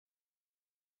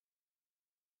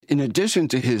In addition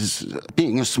to his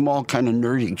being a small, kind of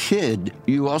nerdy kid,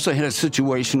 you also had a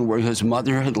situation where his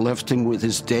mother had left him with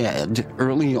his dad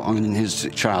early on in his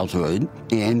childhood.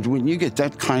 And when you get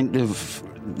that kind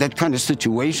of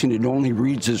situation, it only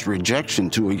reads as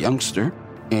rejection to a youngster.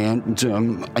 And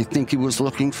I think he was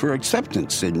looking for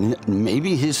acceptance. And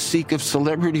maybe his seek of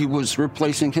celebrity was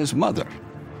replacing his mother.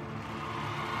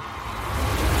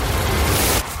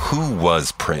 Who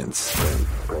was Prince?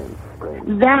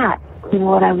 That is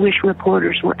what I wish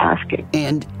reporters were asking.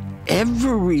 And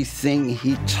everything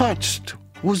he touched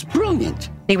was brilliant.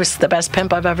 He was the best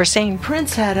pimp I've ever seen.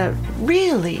 Prince had a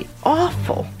really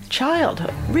awful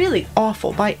childhood, really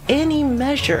awful by any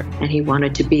measure. And he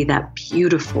wanted to be that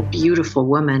beautiful, beautiful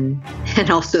woman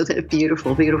and also that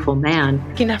beautiful, beautiful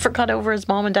man. He never got over his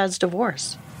mom and dad's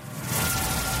divorce.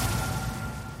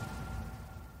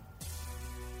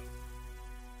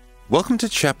 Welcome to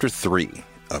Chapter 3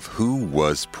 of Who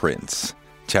Was Prince?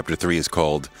 Chapter 3 is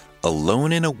called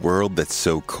Alone in a World That's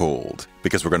So Cold,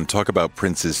 because we're going to talk about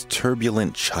Prince's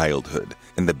turbulent childhood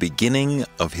and the beginning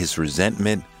of his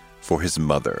resentment for his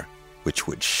mother, which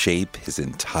would shape his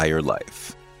entire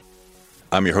life.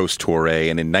 I'm your host, Torre,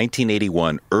 and in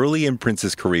 1981, early in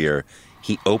Prince's career,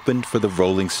 he opened for the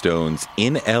Rolling Stones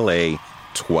in L.A.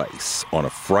 twice, on a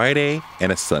Friday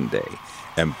and a Sunday.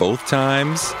 And both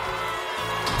times,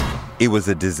 it was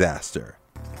a disaster.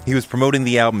 He was promoting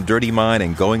the album Dirty Mind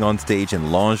and going on stage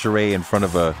in lingerie in front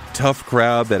of a tough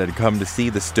crowd that had come to see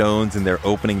the Stones and their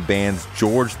opening bands,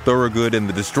 George Thorogood and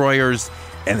the Destroyers,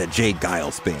 and the Jay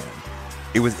Giles Band.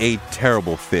 It was a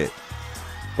terrible fit.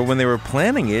 But when they were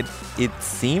planning it, it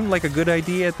seemed like a good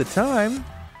idea at the time.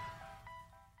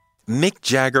 Mick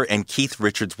Jagger and Keith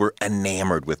Richards were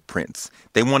enamored with Prince.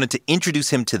 They wanted to introduce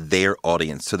him to their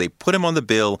audience, so they put him on the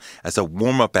bill as a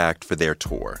warm-up act for their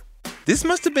tour. This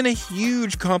must have been a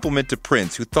huge compliment to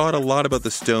Prince, who thought a lot about the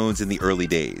Stones in the early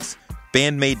days.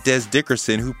 Bandmate Des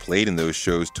Dickerson, who played in those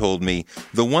shows, told me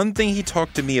the one thing he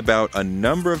talked to me about a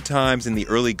number of times in the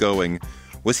early going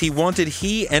was he wanted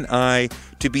he and I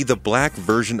to be the black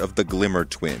version of the Glimmer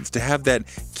Twins, to have that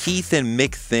Keith and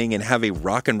Mick thing and have a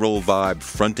rock and roll vibe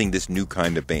fronting this new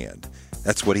kind of band.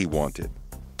 That's what he wanted.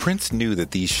 Prince knew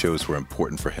that these shows were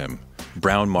important for him.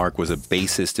 Brown Mark was a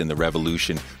bassist in The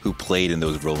Revolution who played in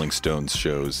those Rolling Stones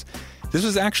shows. This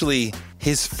was actually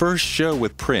his first show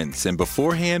with Prince, and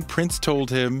beforehand, Prince told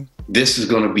him, "This is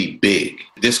going to be big.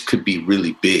 This could be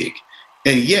really big."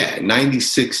 And yeah,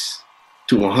 96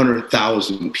 to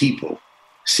 100,000 people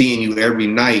seeing you every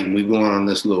night, and we going on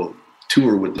this little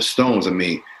tour with the Stones. I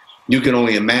mean, you can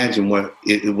only imagine what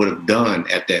it would have done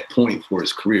at that point for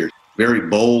his career. Very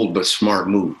bold but smart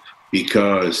move.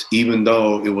 Because even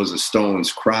though it was a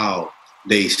Stones crowd,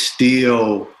 they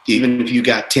still, even if you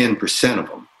got 10% of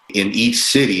them in each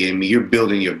city, I mean, you're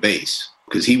building your base.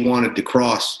 Because he wanted to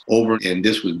cross over, and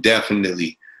this was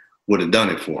definitely would have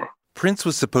done it for him. Prince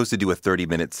was supposed to do a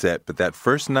 30-minute set, but that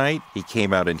first night, he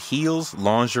came out in heels,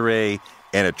 lingerie,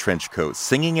 and a trench coat,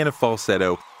 singing in a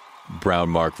falsetto. Brown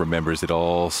Mark remembers it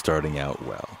all starting out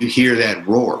well. You hear that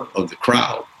roar of the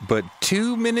crowd. But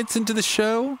 2 minutes into the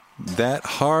show, that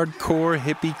hardcore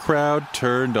hippie crowd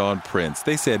turned on Prince.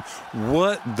 They said,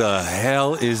 "What the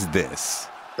hell is this?"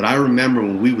 But I remember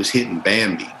when we was hitting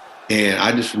Bambi, and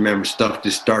I just remember stuff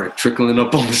just started trickling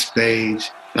up on the stage.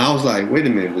 And I was like, wait a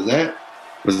minute, was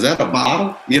that a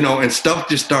bottle? You know, and stuff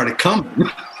just started coming.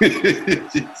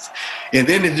 And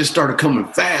then it just started coming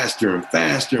faster and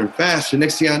faster and faster.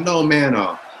 Next thing I know, man,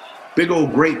 a big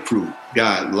old grapefruit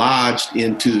got lodged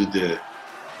into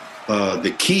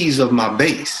the keys of my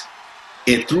bass.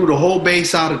 It threw the whole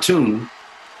bass out of tune.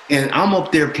 And I'm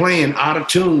up there playing out of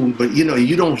tune, but you know,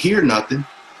 you don't hear nothing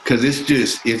because it's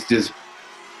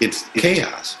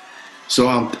chaos. So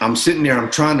I'm sitting there,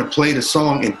 I'm trying to play the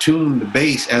song and tune the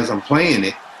bass as I'm playing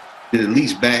it, at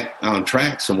least back on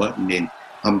track somewhat, and then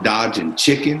I'm dodging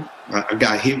chicken. I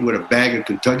got hit with a bag of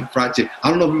Kentucky Fried Chicken. I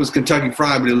don't know if it was Kentucky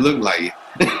Fried, but it looked like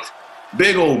it.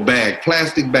 Big old bag,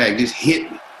 plastic bag, just hit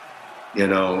me, you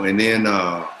know. And then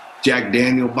Jack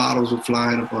Daniel bottles were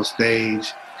flying up on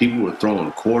stage. People were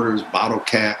throwing quarters, bottle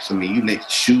caps. I mean, you name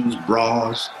shoes,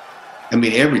 bras. I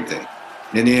mean, everything.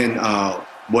 And then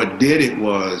what did it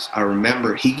was, I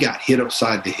remember he got hit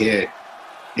upside the head.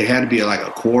 It had to be like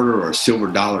a quarter or a silver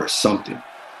dollar or something.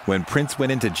 When Prince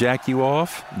went in to jack you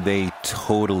off, they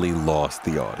totally lost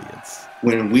the audience.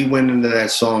 When we went into that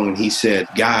song and he said,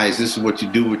 "Guys, this is what you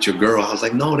do with your girl," I was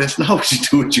like, "No, that's not what you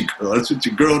do with your girl. That's what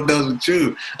your girl does with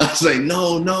you." I was like,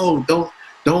 no,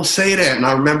 don't say that. And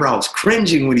I remember I was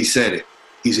cringing when he said it.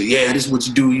 He said, "Yeah, this is what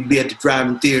you do. You be at the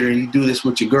drive-in theater and you do this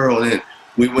with your girl." And then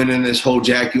We went in this whole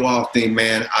jack you off thing,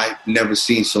 man. I've never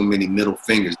seen so many middle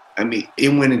fingers. I mean, it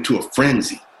went into a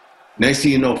frenzy. Next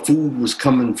thing you know, food was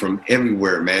coming from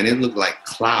everywhere, man. It looked like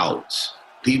clouds.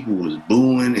 People was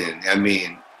booing, and I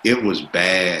mean, it was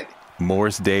bad.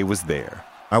 Morris Day was there.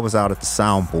 I was out at the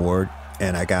soundboard,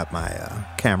 and I got my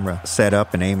camera set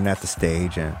up and aiming at the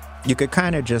stage, and you could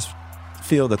kind of just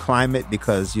feel the climate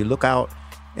because you look out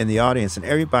in the audience, and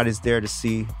everybody's there to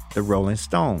see the Rolling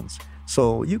Stones.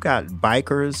 So you got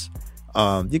bikers,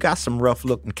 you got some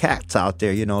rough-looking cats out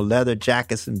there, you know, leather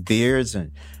jackets and beards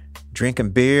and drinking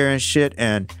beer and shit.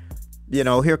 And, you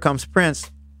know, here comes Prince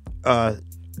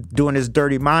doing his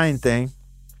Dirty Mind thing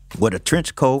with a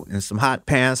trench coat and some hot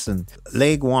pants and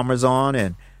leg warmers on.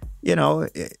 And, you know,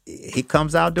 he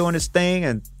comes out doing his thing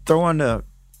and throwing the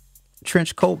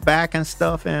trench coat back and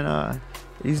stuff. And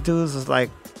these dudes is like,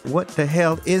 what the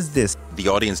hell is this? The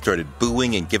audience started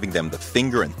booing and giving them the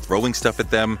finger and throwing stuff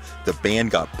at them. The band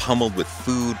got pummeled with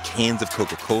food, cans of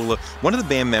Coca-Cola. One of the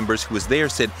band members who was there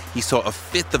said he saw a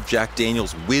fifth of Jack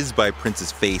Daniels whiz by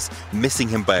Prince's face, missing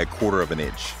him by 1/4 of an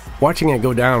inch. Watching it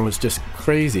go down was just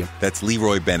crazy. That's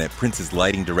Leroy Bennett, Prince's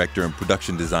lighting director and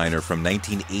production designer from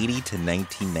 1980 to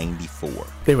 1994.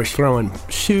 They were throwing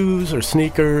shoes or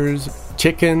sneakers,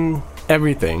 chicken,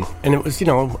 everything. And it was, you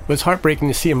know, it was heartbreaking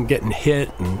to see him getting hit.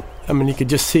 And I mean, you could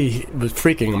just see it was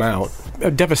freaking him out.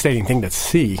 A devastating thing to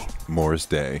see. Morris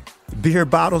Day. Beer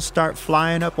bottles start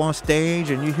flying up on stage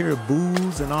and you hear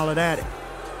boos and all of that.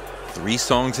 3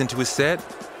 songs into his set,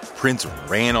 Prince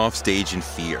ran off stage in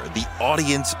fear. The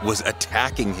audience was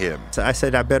attacking him. So I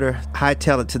said, I better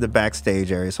hightail it to the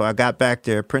backstage area. So I got back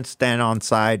there. Prince standing on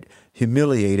side,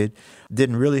 humiliated,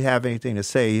 didn't really have anything to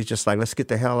say. He's just like, let's get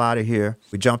the hell out of here.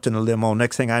 We jumped in the limo.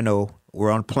 Next thing I know,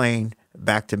 we're on a plane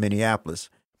back to Minneapolis.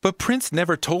 But Prince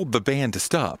never told the band to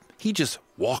stop. He just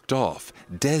walked off.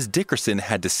 Des Dickerson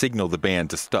had to signal the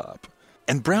band to stop.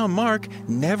 And Brown Mark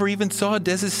never even saw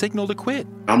Dez's signal to quit.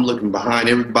 I'm looking behind,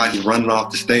 everybody's running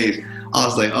off the stage. I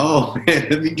was like, oh, man,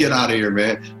 let me get out of here,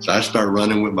 man. So I started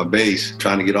running with my bass,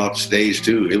 trying to get off the stage,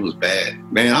 too. It was bad.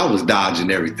 Man, I was dodging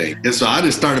everything. And so I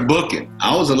just started booking.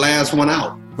 I was the last one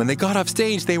out. When they got off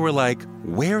stage, they were like,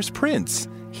 where's Prince?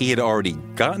 He had already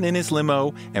gotten in his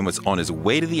limo and was on his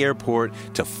way to the airport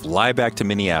to fly back to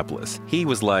Minneapolis. He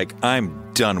was like,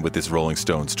 I'm done with this Rolling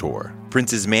Stones tour.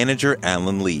 Prince's manager,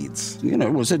 Alan Leeds. You know,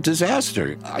 it was a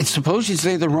disaster. I suppose you'd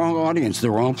say the wrong audience,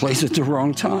 the wrong place at the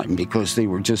wrong time, because they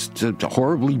were just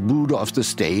horribly booed off the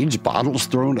stage, bottles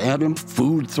thrown at him,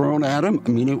 food thrown at him. I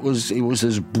mean, it was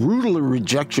as brutal a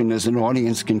rejection as an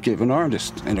audience can give an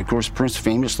artist. And of course, Prince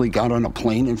famously got on a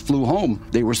plane and flew home.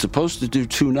 They were supposed to do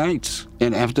 2 nights.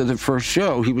 And after the first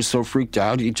show, he was so freaked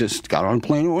out, he just got on a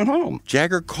plane and went home.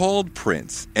 Jagger called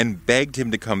Prince and begged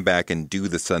him to come back and do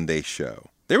the Sunday show.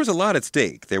 There was a lot at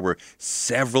stake. There were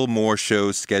several more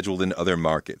shows scheduled in other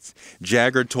markets.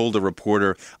 Jagger told a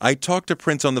reporter, I talked to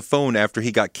Prince on the phone after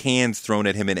he got cans thrown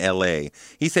at him in L.A.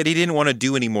 He said he didn't want to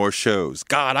do any more shows.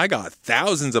 God, I got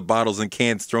thousands of bottles and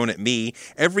cans thrown at me,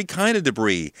 every kind of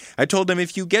debris. I told him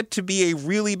if you get to be a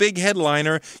really big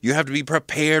headliner, you have to be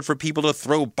prepared for people to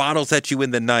throw bottles at you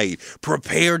in the night.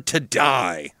 Prepared to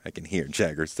die. I can hear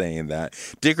Jagger saying that.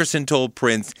 Dickerson told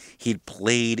Prince he'd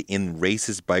played in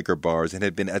racist biker bars and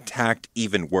had been attacked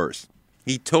even worse.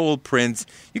 He told Prince,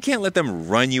 you can't let them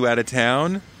run you out of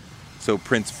town. So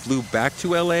Prince flew back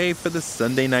to L.A. for the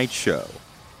Sunday night show.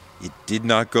 It did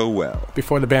not go well.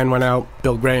 Before the band went out,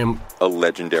 Bill Graham, a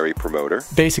legendary promoter,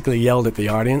 basically yelled at the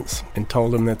audience and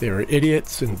told them that they were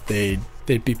idiots and they'd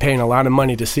be paying a lot of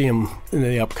money to see him in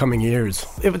the upcoming years.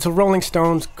 If it's a Rolling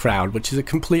Stones crowd, which is a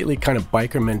completely kind of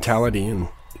biker mentality, and,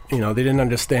 you know, they didn't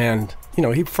understand, you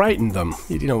know, he frightened them.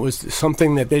 You know, it was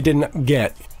something that they didn't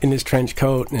get in his trench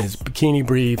coat and his bikini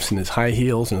briefs and his high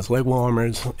heels and his leg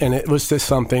warmers. And it was just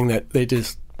something that they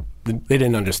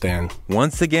didn't understand.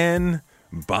 Once again,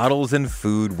 bottles and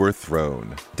food were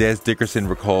thrown. Des Dickerson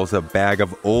recalls a bag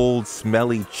of old,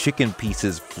 smelly chicken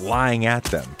pieces flying at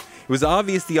them. It was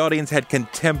obvious the audience had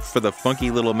contempt for the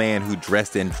funky little man who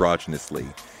dressed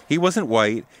androgynously. He wasn't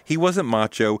white, he wasn't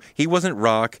macho, he wasn't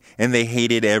rock, and they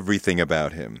hated everything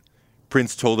about him.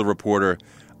 Prince told a reporter,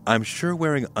 I'm sure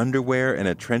wearing underwear and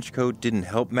a trench coat didn't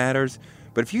help matters,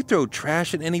 but if you throw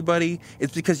trash at anybody,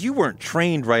 it's because you weren't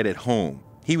trained right at home.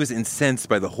 He was incensed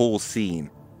by the whole scene.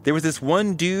 There was this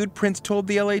one dude, Prince told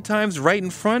the LA Times, right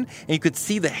in front, and you could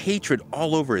see the hatred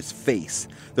all over his face.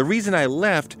 The reason I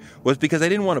left was because I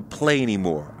didn't want to play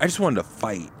anymore. I just wanted to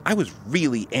fight. I was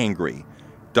really angry.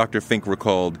 Dr. Fink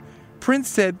recalled, Prince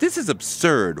said, this is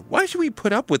absurd. Why should we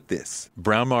put up with this?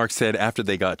 Brown Mark said after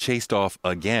they got chased off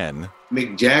again,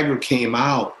 Mick Jagger came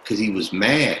out because he was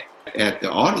mad at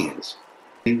the audience.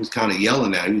 He was kind of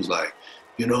yelling at. He was like,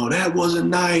 you know, that wasn't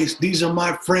nice. These are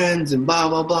my friends and blah,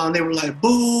 blah, blah. And they were like,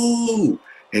 boo,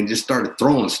 and just started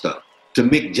throwing stuff to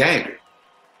Mick Jagger.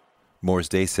 Morris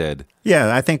Day said,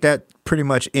 yeah, I think that pretty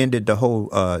much ended the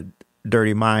whole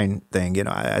Dirty Mind thing. You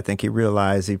know, I think he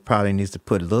realized he probably needs to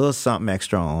put a little something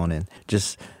extra on and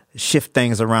just shift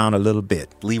things around a little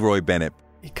bit. Leroy Bennett.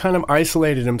 He kind of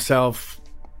isolated himself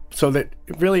so that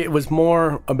really it was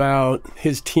more about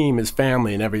his team, his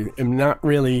family and everything, and not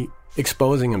really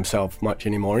exposing himself much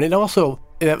anymore. And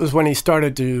that was when he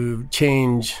started to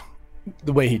change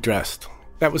the way he dressed.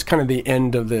 That was kind of the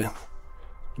end of the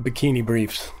bikini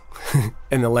briefs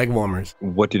and the leg warmers.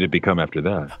 What did it become after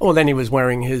that? Well, then he was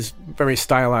wearing his very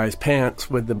stylized pants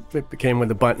with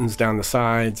the buttons down the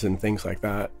sides and things like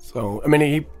that. So, I mean,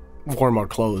 he wore more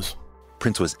clothes.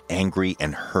 Prince was angry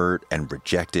and hurt and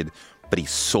rejected, but he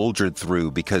soldiered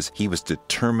through because he was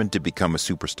determined to become a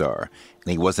superstar,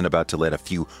 and he wasn't about to let a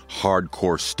few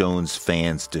hardcore Stones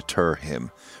fans deter him.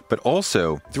 But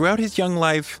also, throughout his young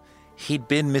life, he'd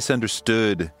been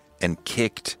misunderstood and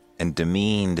kicked and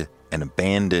demeaned and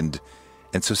abandoned,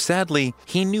 and so sadly,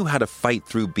 he knew how to fight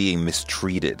through being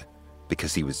mistreated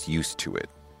because he was used to it.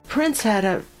 Prince had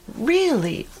a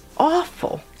really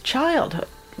awful childhood.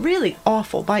 Really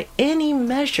awful by any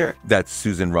measure. That's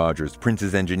Susan Rogers,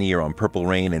 Prince's engineer on Purple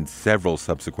Rain and several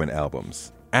subsequent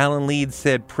albums. Alan Leeds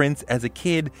said Prince, as a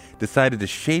kid, decided to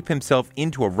shape himself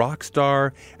into a rock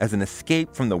star as an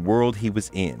escape from the world he was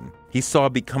in. He saw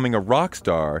becoming a rock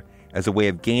star as a way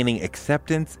of gaining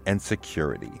acceptance and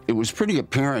security. It was pretty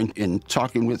apparent in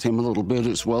talking with him a little bit,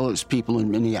 as well as people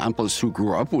in Minneapolis who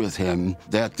grew up with him,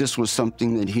 that this was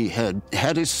something that he had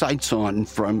his sights on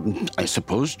from, I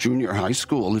suppose, junior high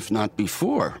school, if not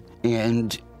before.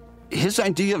 And his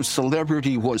idea of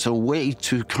celebrity was a way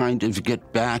to kind of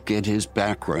get back at his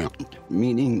background,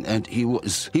 meaning that he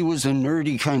was a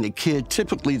nerdy kind of kid,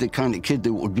 typically the kind of kid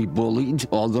that would be bullied,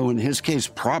 although in his case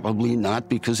probably not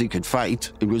because he could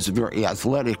fight. He was very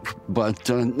athletic, but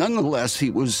nonetheless he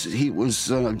was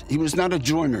not a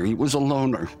joiner. He was a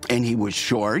loner, and he was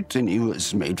short, and he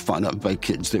was made fun of by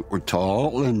kids that were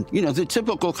tall, and you know the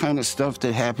typical kind of stuff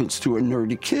that happens to a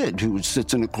nerdy kid who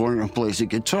sits in a corner and plays a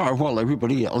guitar while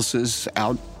everybody else is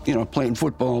out, playing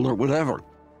football or whatever.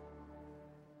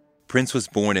 Prince was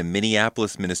born in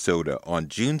Minneapolis, Minnesota on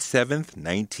June 7th,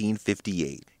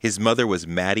 1958. His mother was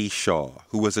Maddie Shaw,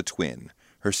 who was a twin.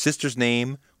 Her sister's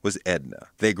name was Edna.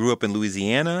 They grew up in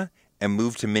Louisiana and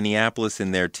moved to Minneapolis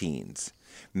in their teens.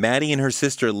 Maddie and her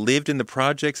sister lived in the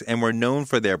projects and were known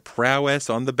for their prowess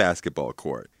on the basketball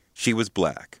court. She was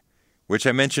black, which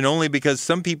I mention only because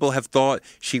some people have thought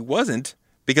she wasn't,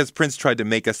 because Prince tried to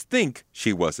make us think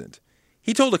she wasn't.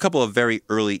 He told a couple of very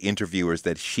early interviewers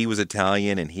that she was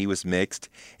Italian and he was mixed,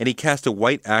 and he cast a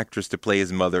white actress to play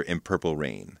his mother in Purple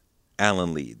Rain.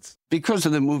 Alan Leeds. Because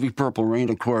of the movie Purple Rain,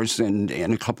 of course, and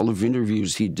a couple of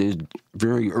interviews he did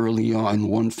very early on,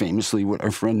 one famously with our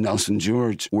friend Nelson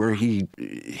George, where he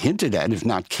hinted at, if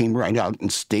not came right out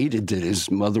and stated that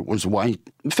his mother was white.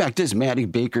 The fact is, Maddie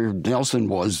Baker Nelson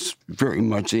was very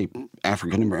much a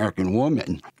African-American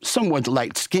woman, somewhat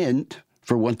light-skinned,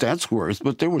 for what that's worth,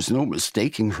 but there was no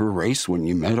mistaking her race when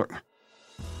you met her.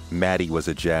 Maddie was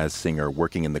a jazz singer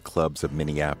working in the clubs of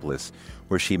Minneapolis,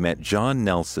 where she met John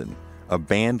Nelson, a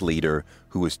band leader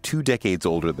who was 2 decades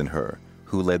older than her,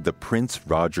 who led the Prince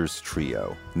Rogers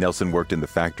Trio. Nelson worked in the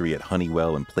factory at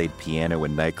Honeywell and played piano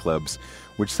in nightclubs,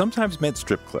 which sometimes meant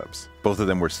strip clubs. Both of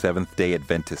them were Seventh-day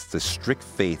Adventists, a strict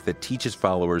faith that teaches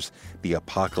followers the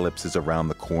apocalypse is around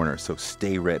the corner, so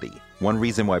stay ready. One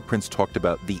reason why Prince talked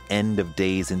about the end of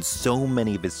days in so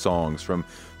many of his songs, from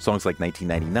songs like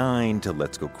 1999 to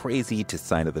Let's Go Crazy to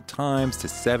Sign of the Times to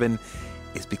Seven,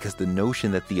 is because the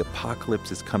notion that the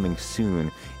apocalypse is coming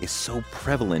soon is so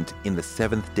prevalent in the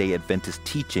Seventh-day Adventist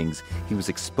teachings he was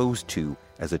exposed to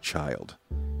as a child.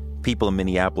 People in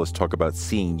Minneapolis talk about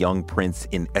seeing young Prince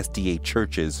in SDA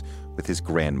churches with his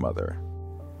grandmother.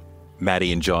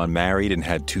 Maddie and John married and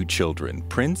had 2 children,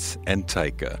 Prince and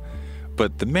Tyka.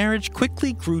 But the marriage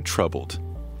quickly grew troubled.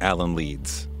 Alan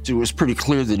Leeds. It was pretty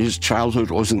clear that his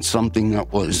childhood wasn't something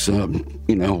that was,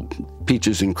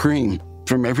 peaches and cream.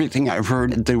 From everything I've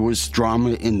heard, there was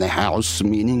drama in the house,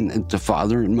 meaning that the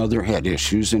father and mother had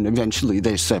issues, and eventually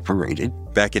they separated.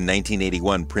 Back in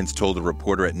 1981, Prince told a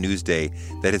reporter at Newsday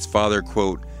that his father,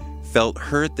 quote, felt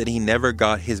hurt that he never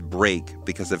got his break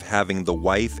because of having the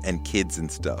wife and kids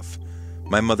and stuff.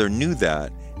 My mother knew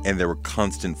that, and there were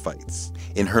constant fights.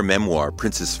 In her memoir,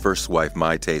 Prince's first wife,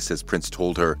 Maite, says Prince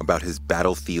told her about his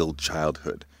battlefield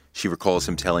childhood. She recalls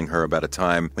him telling her about a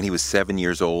time when he was 7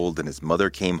 years old and his mother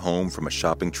came home from a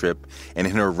shopping trip, and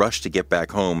in her rush to get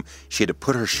back home, she had to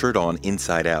put her shirt on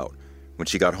inside out. When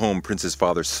she got home, Prince's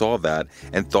father saw that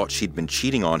and thought she'd been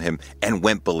cheating on him and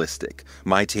went ballistic.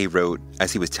 Maite wrote,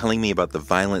 as he was telling me about the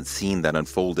violent scene that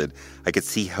unfolded, I could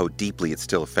see how deeply it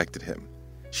still affected him.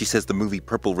 She says the movie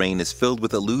Purple Rain is filled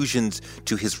with allusions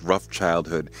to his rough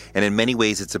childhood, and in many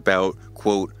ways it's about,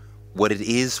 quote, what it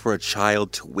is for a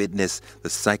child to witness the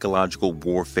psychological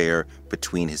warfare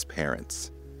between his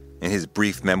parents. In his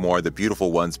brief memoir, The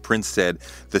Beautiful Ones, Prince said,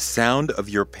 the sound of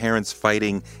your parents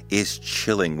fighting is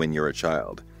chilling when you're a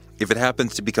child. If it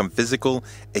happens to become physical,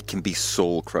 it can be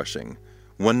soul-crushing.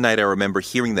 One night I remember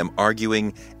hearing them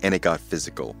arguing, and it got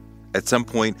physical. At some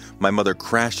point, my mother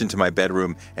crashed into my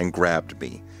bedroom and grabbed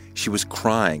me. She was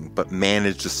crying, but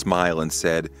managed to smile and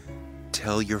said,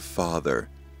 tell your father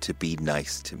to be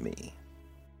nice to me.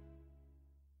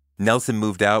 Nelson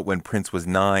moved out when Prince was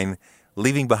 9,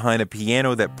 leaving behind a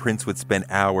piano that Prince would spend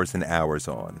hours and hours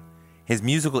on. His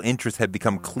musical interests had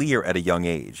become clear at a young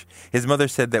age. His mother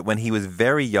said that when he was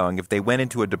very young, if they went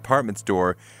into a department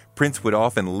store, Prince would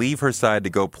often leave her side to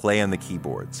go play on the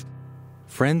keyboards.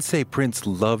 Friends say Prince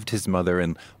loved his mother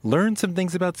and learned some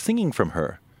things about singing from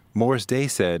her. Morris Day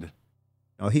said,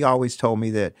 he always told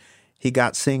me that he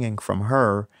got singing from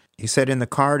her. He said in the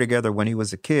car together when he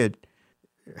was a kid,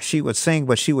 she would sing,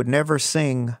 but she would never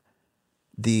sing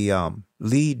the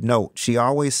lead note. She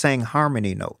always sang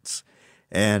harmony notes.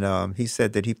 And he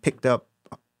said that he picked up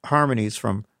harmonies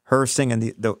from her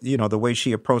singing the way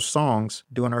she approached songs,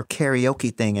 doing her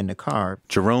karaoke thing in the car.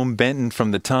 Jerome Benton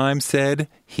from The Times said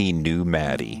he knew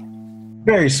Maddie.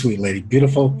 Very sweet lady,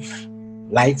 beautiful,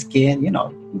 light skin,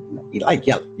 you like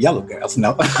yellow girls,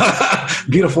 no.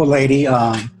 Beautiful lady,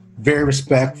 very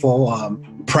respectful,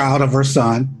 proud of her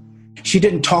son. She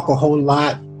didn't talk a whole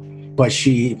lot, but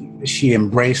she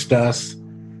embraced us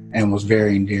and was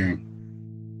very endearing.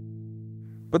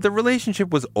 But the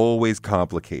relationship was always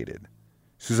complicated.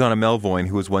 Susanna Melvoin,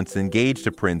 who was once engaged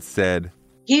to Prince, said,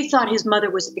 he thought his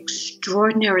mother was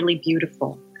extraordinarily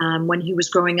beautiful. When he was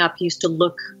growing up, he used to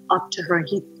look up to her.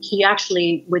 He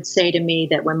actually would say to me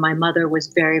that when my mother was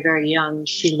very, very young,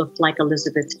 she looked like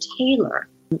Elizabeth Taylor.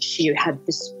 She had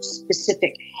this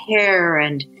specific hair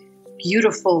and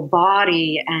beautiful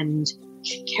body, and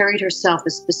she carried herself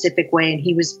a specific way, and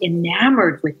he was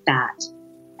enamored with that.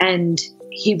 And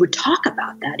he would talk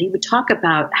about that. He would talk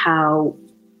about how,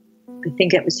 I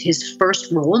think it was his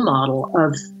first role model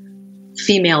of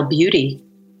female beauty,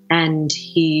 and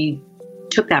he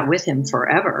took that with him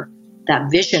forever,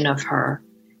 that vision of her,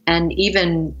 and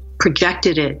even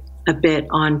projected it a bit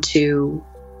onto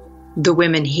the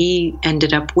women he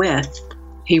ended up with.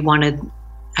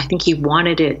 I think he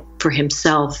wanted it for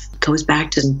himself. It goes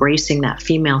back to embracing that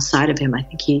female side of him. I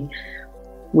think he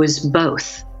was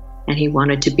both, and he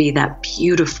wanted to be that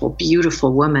beautiful,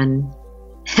 beautiful woman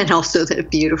and also that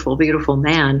beautiful, beautiful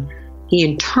man. He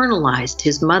internalized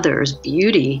his mother's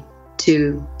beauty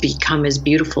to become as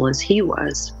beautiful as he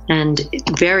was. And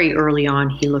very early on,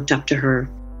 he looked up to her.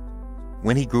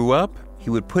 When he grew up, he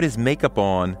would put his makeup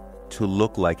on to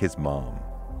look like his mom.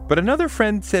 But another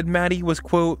friend said Maddie was,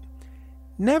 quote,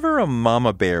 never a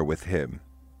mama bear with him.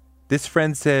 This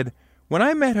friend said, when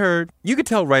I met her, you could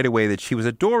tell right away that she was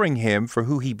adoring him for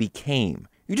who he became.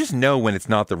 You just know when it's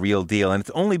not the real deal, and it's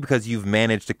only because you've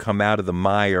managed to come out of the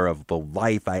mire of the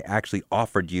life I actually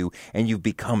offered you, and you've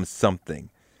become something.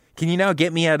 Can you now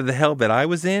get me out of the hell that I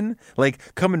was in?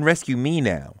 Like, come and rescue me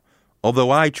now.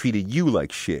 Although I treated you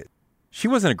like shit. She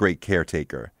wasn't a great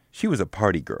caretaker. She was a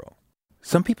party girl.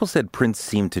 Some people said Prince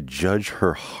seemed to judge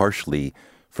her harshly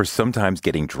for sometimes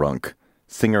getting drunk.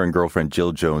 Singer and girlfriend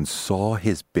Jill Jones saw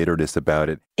his bitterness about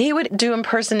it. He would do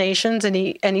impersonations, and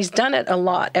he's done it a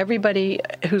lot. Everybody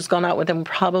who's gone out with him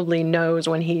probably knows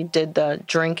when he did the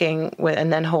drinking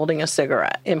and then holding a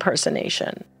cigarette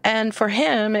impersonation. And for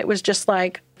him, it was just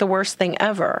like the worst thing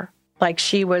ever. Like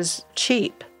she was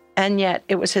cheap, and yet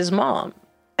it was his mom.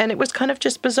 And it was kind of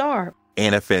just bizarre.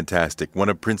 Anna Fantastic, one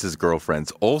of Prince's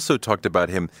girlfriends, also talked about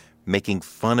him making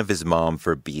fun of his mom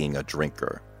for being a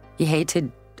drinker. He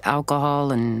hated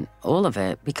alcohol and all of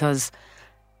it because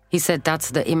he said that's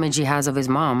the image he has of his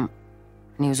mom,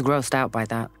 and he was grossed out by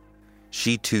that.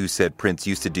 She too said Prince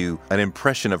used to do an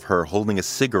impression of her holding a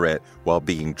cigarette while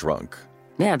being drunk.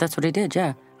 Yeah, that's what he did,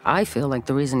 yeah. I feel like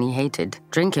the reason he hated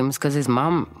drinking was because his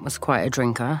mom was quite a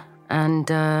drinker, and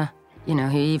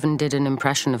he even did an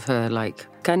impression of her, like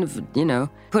kind of,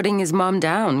 putting his mom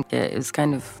down. It was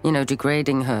kind of,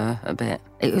 degrading her a bit.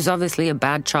 It was obviously a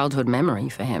bad childhood memory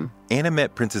for him. Anna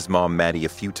met Prince's mom, Maddie, a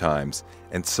few times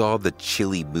and saw the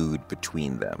chilly mood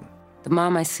between them. The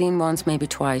mom I seen once, maybe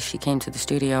twice, she came to the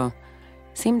studio.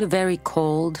 Seemed a very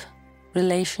cold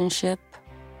relationship,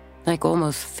 like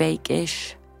almost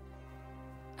fake-ish.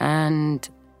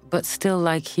 But still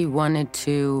like he wanted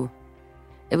to,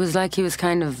 it was like he was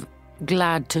kind of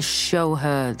glad to show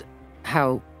her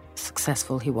how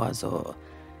successful he was, or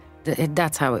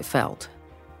that's how it felt.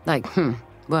 Like,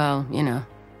 well,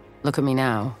 look at me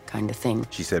now, kind of thing.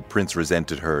 She said Prince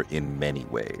resented her in many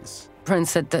ways.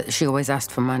 Prince said that she always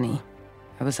asked for money.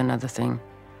 That was another thing.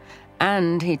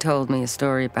 And he told me a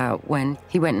story about when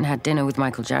he went and had dinner with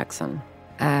Michael Jackson.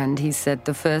 And he said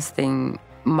the first thing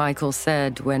Michael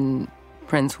said when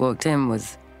Prince walked in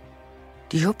was,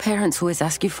 "Do your parents always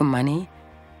ask you for money?"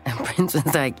 And Prince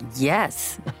was like,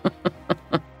 "Yes."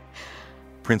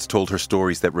 Prince told her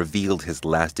stories that revealed his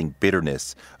lasting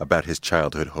bitterness about his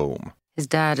childhood home. His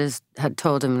dad had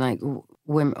told him, like,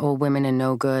 all women are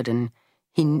no good, and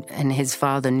his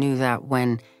father knew that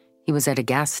when he was at a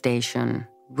gas station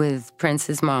with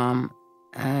Prince's mom,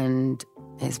 and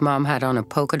his mom had on a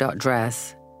polka dot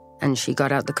dress, and she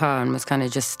got out the car and was kind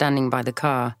of just standing by the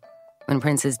car when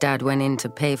Prince's dad went in to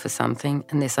pay for something,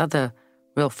 and this other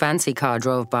real fancy car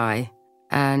drove by,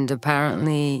 and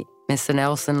apparently Mr.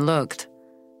 Nelson looked,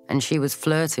 and she was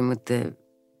flirting with the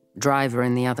driver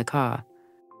in the other car.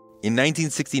 In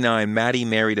 1969, Maddie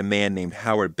married a man named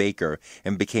Howard Baker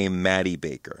and became Maddie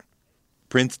Baker.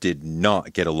 Prince did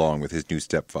not get along with his new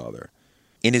stepfather.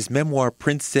 In his memoir,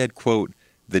 Prince said, quote,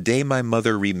 "The day my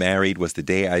mother remarried was the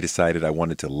day I decided I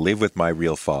wanted to live with my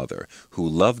real father, who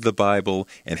loved the Bible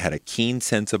and had a keen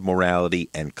sense of morality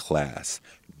and class,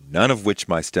 none of which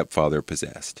my stepfather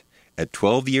possessed. At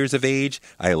 12 years of age,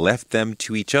 I left them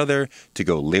to each other to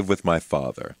go live with my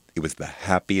father. It was the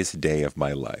happiest day of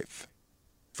my life."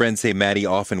 Friends say Maddie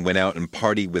often went out and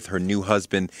partied with her new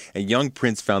husband, and young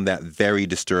Prince found that very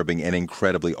disturbing and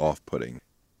incredibly off-putting.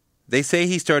 They say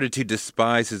he started to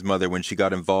despise his mother when she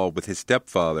got involved with his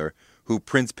stepfather, who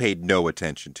Prince paid no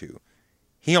attention to.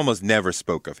 He almost never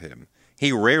spoke of him.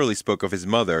 He rarely spoke of his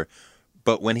mother,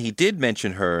 but when he did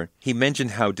mention her, he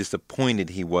mentioned how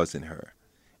disappointed he was in her.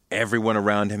 Everyone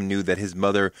around him knew that his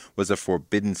mother was a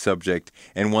forbidden subject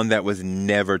and one that was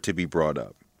never to be brought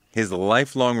up. His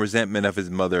lifelong resentment of his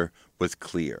mother was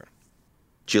clear.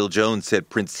 Jill Jones said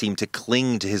Prince seemed to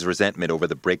cling to his resentment over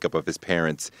the breakup of his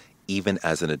parents, even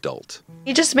as an adult.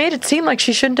 He just made it seem like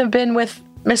she shouldn't have been with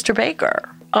Mr. Baker.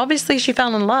 Obviously, she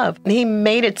fell in love. He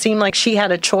made it seem like she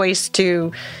had a choice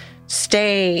to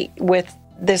stay with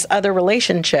this other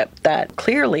relationship that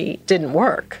clearly didn't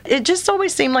work. It just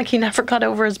always seemed like he never got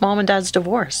over his mom and dad's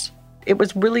divorce. It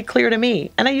was really clear to me.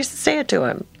 And I used to say it to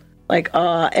him. Like,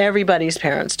 everybody's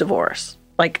parents divorce.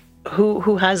 Like,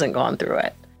 who hasn't gone through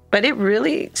it? But it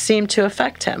really seemed to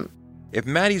affect him. If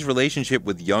Maddie's relationship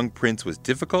with young Prince was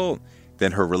difficult,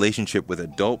 then her relationship with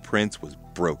adult Prince was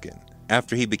broken.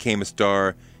 After he became a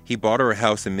star, he bought her a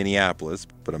house in Minneapolis,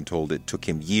 but I'm told it took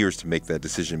him years to make that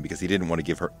decision because he didn't want to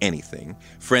give her anything.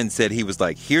 Friends said he was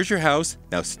like, "Here's your house,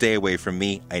 now stay away from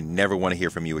me, I never want to hear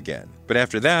from you again." But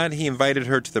after that, he invited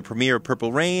her to the premiere of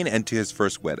Purple Rain and to his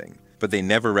first wedding. But they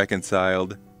never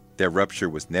reconciled, their rupture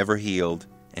was never healed,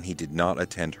 and he did not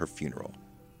attend her funeral.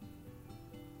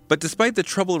 But despite the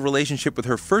troubled relationship with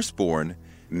her firstborn,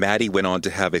 Maddie went on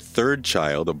to have a third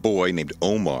child, a boy named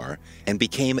Omar, and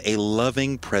became a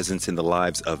loving presence in the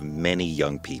lives of many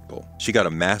young people. She got a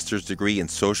master's degree in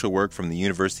social work from the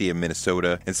University of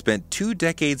Minnesota and spent 2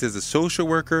 decades as a social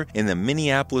worker in the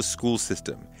Minneapolis school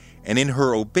system. And in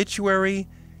her obituary,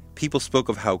 people spoke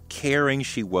of how caring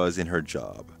she was in her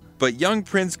job. But young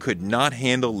Prince could not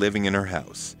handle living in her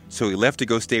house, so he left to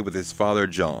go stay with his father,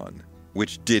 John,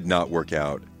 which did not work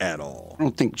out at all. I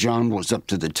don't think John was up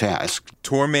to the task.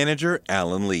 Tour manager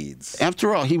Alan Leeds.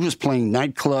 After all, he was playing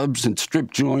nightclubs and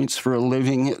strip joints for a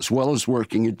living, as well as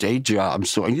working a day job,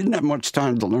 so he didn't have much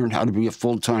time to learn how to be a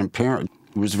full-time parent.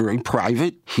 He was very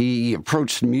private. He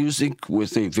approached music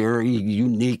with a very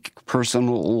unique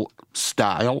personal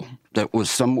style that was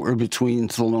somewhere between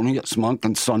Thelonious Monk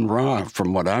and Sun Ra,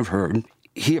 from what I've heard.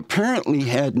 He apparently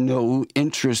had no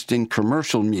interest in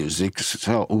commercial music,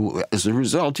 so as a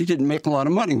result, he didn't make a lot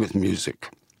of money with music.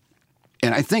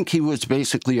 And I think he was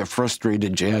basically a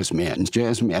frustrated jazz man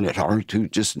at heart, who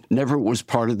just never was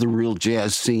part of the real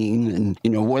jazz scene.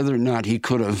 And, whether or not he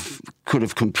could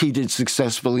have competed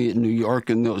successfully in New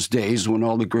York in those days when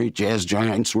all the great jazz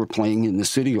giants were playing in the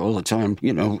city all the time,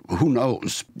 who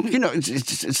knows?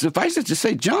 Suffice it to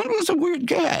say, John was a weird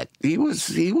cat. He was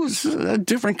a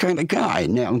different kind of guy.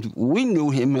 Now, we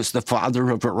knew him as the father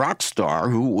of a rock star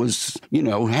who was,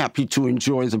 happy to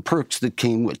enjoy the perks that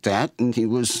came with that. And he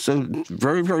was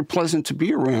very, very pleasant to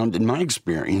be around in my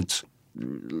experience.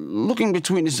 looking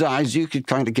between his eyes, you could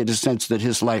kind of get a sense that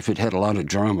his life had had a lot of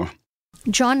drama.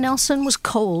 John Nelson was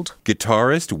cold.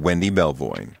 Guitarist Wendy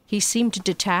Melvoin. He seemed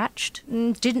detached,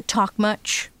 didn't talk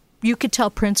much. You could tell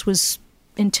Prince was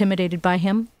intimidated by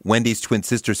him. Wendy's twin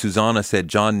sister Susanna said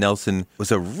John Nelson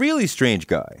was a really strange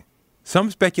guy.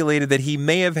 Some speculated that he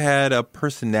may have had a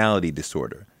personality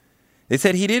disorder. They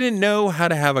said he didn't know how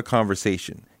to have a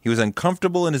conversation. He was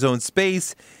uncomfortable in his own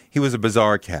space. He was a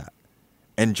bizarre cat.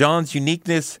 And John's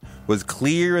uniqueness was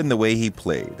clear in the way he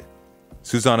played.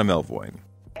 Susanna Melvoin.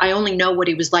 I only know what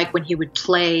he was like when he would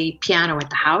play piano at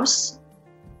the house,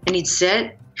 and he'd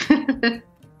sit.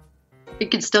 You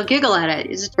could still giggle at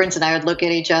it. Prince and I would look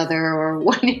at each other, or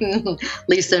when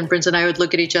Lisa and Prince and I would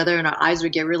look at each other, and our eyes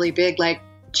would get really big, like,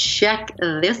 check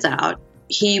this out.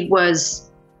 He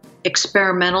was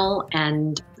experimental,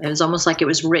 and it was almost like it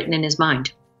was written in his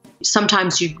mind.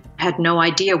 Sometimes you had no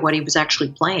idea what he was actually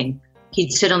playing.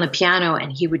 He'd sit on the piano,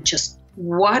 and he would just,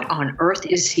 what on earth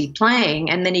is he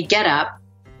playing? And then he'd get up,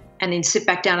 and then sit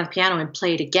back down at the piano and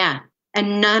play it again.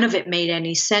 And none of it made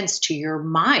any sense to your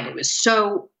mind. It was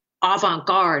so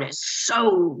avant-garde and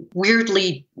so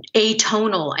weirdly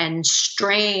atonal and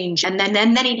strange. And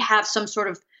then he'd have some sort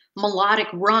of melodic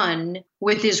run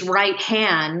with his right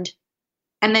hand,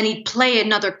 and then he'd play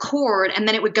another chord, and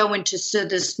then it would go into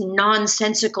this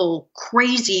nonsensical,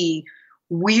 crazy,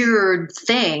 weird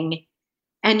thing.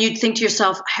 And you'd think to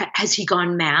yourself, has he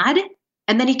gone mad?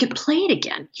 And then he could play it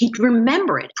again. He'd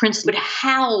remember it. Prince would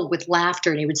howl with laughter,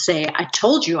 and he would say, I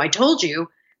told you.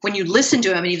 When you listen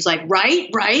to him, and he was like,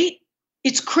 right?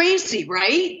 It's crazy,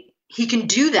 right? He can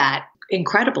do that.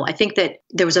 Incredible. I think that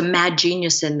there was a mad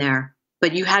genius in there,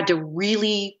 but you had to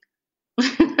really,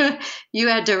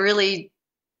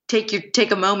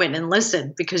 take a moment and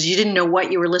listen, because you didn't know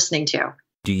what you were listening to.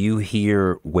 Do you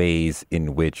hear ways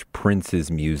in which Prince's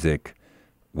music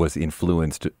was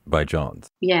influenced by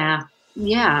John's? Yeah.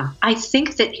 I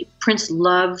think that Prince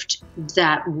loved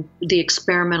the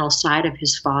experimental side of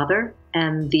his father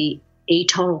and the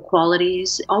atonal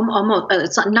qualities. Almost,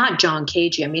 it's not John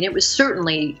Cagey. I mean, it was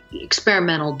certainly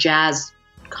experimental jazz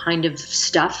kind of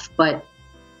stuff, but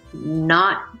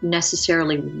not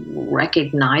necessarily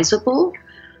recognizable.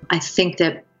 I think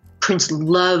that Prince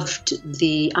loved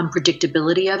the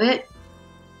unpredictability of it,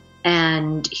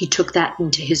 and he took that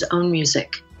into his own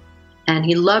music. And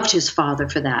he loved his father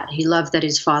for that. He loved that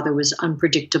his father was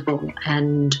unpredictable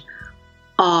and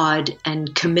odd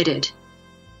and committed,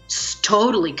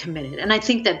 totally committed. And I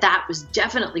think that was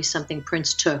definitely something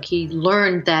Prince took. He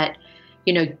learned that,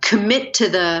 commit to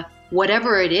the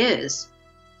whatever it is,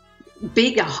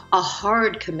 a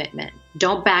hard commitment.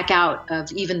 Don't back out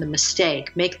of even the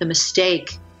mistake. Make the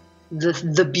mistake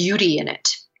the beauty in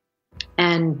it.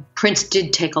 And Prince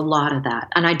did take a lot of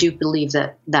that. And I do believe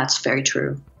that that's very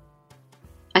true.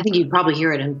 I think you'd probably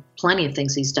hear it in plenty of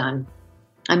things he's done.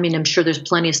 I mean, I'm sure there's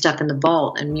plenty of stuff in the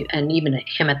vault, and even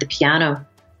him at the piano.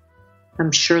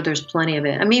 I'm sure there's plenty of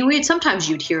it. I mean, sometimes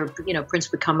you'd hear,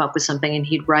 Prince would come up with something, and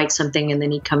he'd write something, and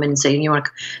then he'd come in and say, you want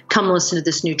to come listen to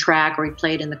this new track, or he'd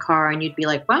play it in the car, and you'd be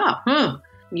like, wow,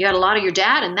 you had a lot of your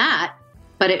dad in that.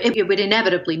 But it would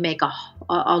inevitably make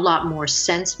a lot more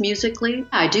sense musically.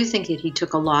 I do think that he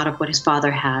took a lot of what his father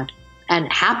had,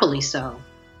 and happily so.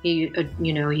 He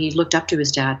looked up to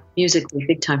his dad musically,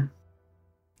 big time.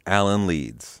 Alan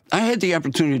Leeds. I had the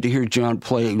opportunity to hear John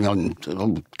playing on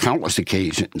countless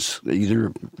occasions,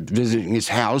 either visiting his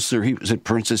house, or he was at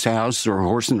Prince's house, or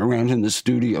horsing around in the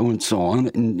studio and so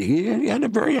on. And he had a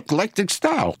very eclectic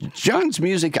style. John's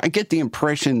music, I get the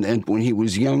impression that when he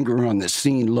was younger on the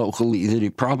scene locally, that he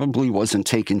probably wasn't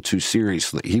taken too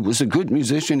seriously. He was a good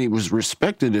musician. He was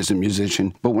respected as a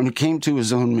musician. But when it came to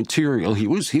his own material, he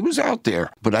was out there.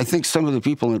 But I think some of the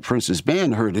people in Prince's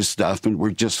band heard his stuff and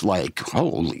were just like,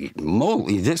 holy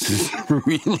moly, this is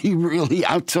really, really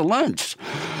out to lunch.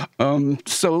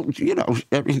 So,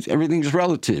 everything's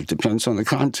relative. Depends on the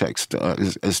context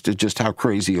as to just how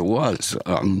crazy it was.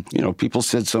 People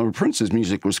said some of Prince's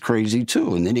music was crazy,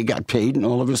 too. And then he got paid, and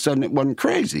all of a sudden it wasn't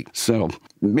crazy. So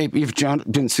maybe if John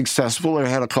had been successful or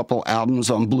had a couple albums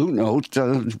on Blue Note,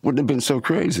 it wouldn't have been so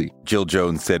crazy. Jill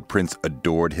Jones said Prince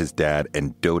adored his dad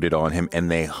and doted on him, and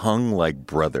they hung like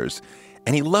brothers.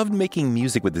 And he loved making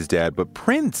music with his dad, but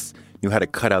Prince knew how to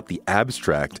cut out the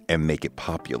abstract and make it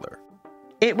popular.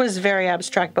 It was very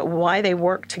abstract, but why they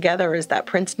worked together is that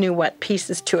Prince knew what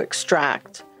pieces to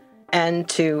extract and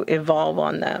to evolve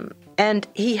on them. And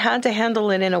he had to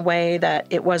handle it in a way that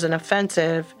it wasn't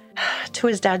offensive to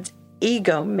his dad's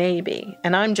ego, maybe.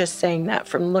 And I'm just saying that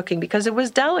from looking, because it was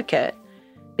delicate.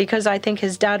 Because I think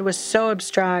his dad was so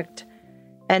abstract,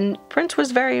 and Prince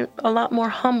was a lot more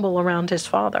humble around his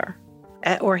father.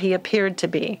 or he appeared to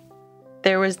be.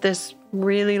 There was this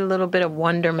really little bit of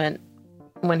wonderment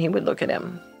when he would look at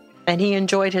him. And he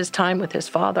enjoyed his time with his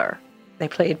father. They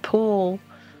played pool,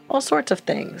 all sorts of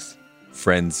things.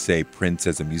 Friends say Prince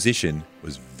as a musician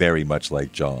was very much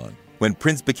like John. When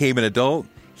Prince became an adult,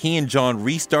 he and John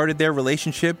restarted their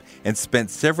relationship and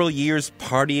spent several years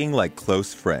partying like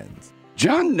close friends.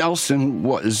 John Nelson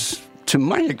was, to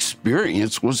my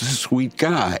experience, was a sweet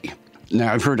guy.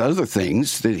 Now, I've heard other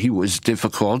things, that he was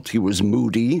difficult, he was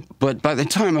moody, but by the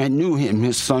time I knew him,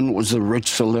 his son was a rich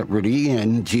celebrity,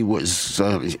 and he was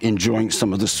enjoying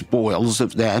some of the spoils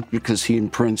of that because he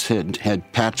and Prince had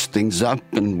patched things up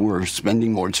and were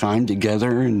spending more time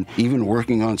together and even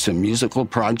working on some musical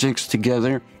projects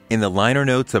together. In the liner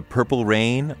notes of Purple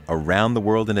Rain, Around the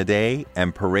World in a Day,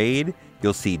 and Parade,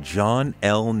 you'll see John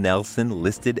L. Nelson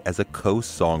listed as a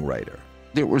co-songwriter.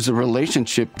 There was a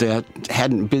relationship that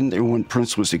hadn't been there when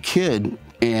Prince was a kid,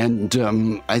 and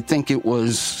I think it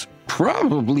was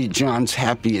probably John's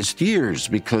happiest years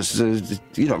because,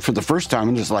 for the first time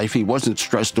in his life, he wasn't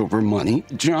stressed over money.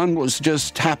 John was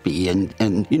just happy and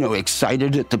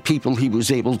excited at the people he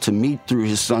was able to meet through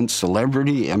his son's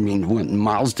celebrity. I mean, when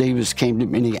Miles Davis came to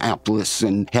Minneapolis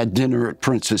and had dinner at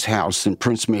Prince's house, and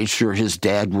Prince made sure his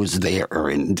dad was there,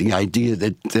 and the idea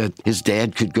that his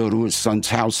dad could go to his son's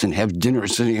house and have dinner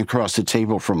sitting across the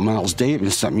table from Miles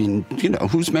Davis, I mean,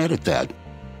 who's mad at that?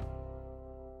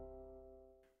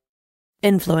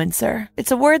 Influencer.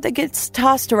 It's a word that gets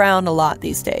tossed around a lot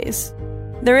these days.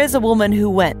 There is a woman who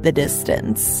went the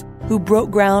distance, who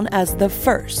broke ground as the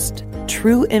first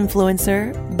true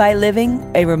influencer by living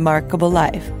a remarkable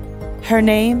life. Her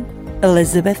name,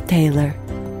 Elizabeth Taylor.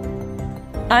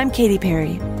 I'm Katy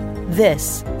Perry.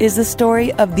 This is the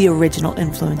story of the original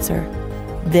influencer.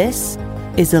 This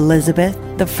is Elizabeth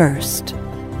the First.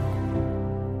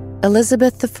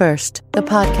 Elizabeth the First, the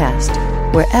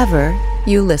podcast, wherever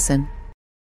you listen.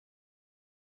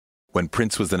 When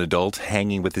Prince was an adult,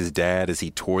 hanging with his dad as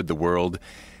he toured the world,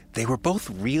 they were both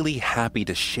really happy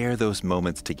to share those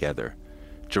moments together.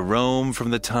 Jerome, from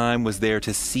the time, was there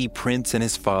to see Prince and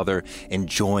his father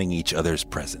enjoying each other's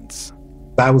presence.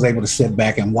 I was able to sit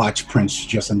back and watch Prince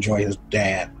just enjoy his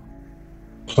dad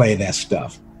play that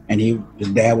stuff. And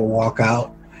his dad would walk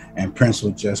out, and Prince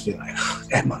would just be like, oh,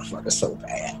 that motherfucker's so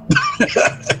bad.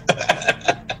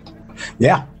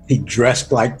 Yeah. He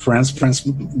dressed like Prince. Prince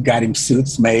got him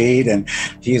suits made, and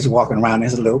he's walking around in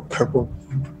his little purple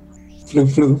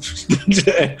flute.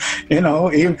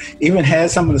 Even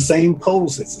had some of the same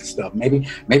poses and stuff.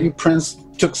 Maybe Prince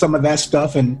took some of that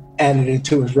stuff and added it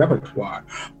to his repertoire,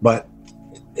 but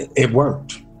it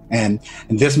worked. And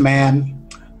this man,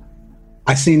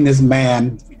 I seen this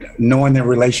man, knowing their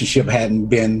relationship hadn't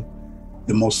been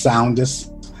the most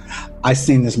soundest, I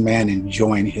seen this man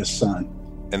enjoying his son.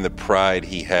 And the pride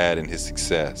he had in his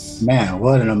success. Man,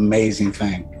 what an amazing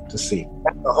thing to see.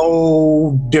 That's a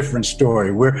whole different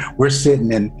story. We're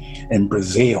sitting in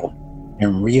Brazil,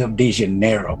 in Rio de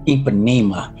Janeiro,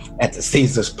 Ipanema, at the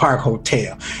Caesars Park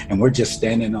Hotel, and we're just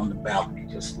standing on the balcony,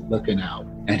 just looking out.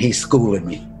 And he's schooling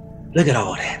me. Look at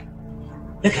all that.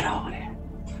 Look at all that.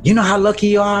 You know how lucky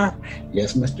you are?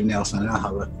 Yes, Mr. Nelson, I know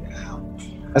how lucky I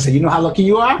am. I said, you know how lucky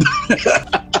you are?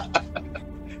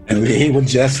 And he would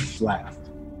just laugh.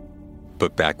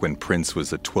 But back when Prince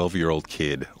was a 12-year-old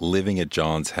kid living at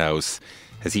John's house,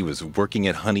 as he was working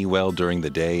at Honeywell during the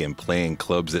day and playing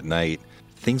clubs at night,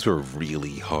 things were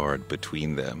really hard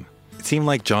between them. It seemed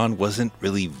like John wasn't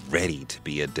really ready to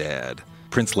be a dad.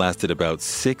 Prince lasted about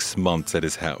 6 months at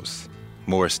his house.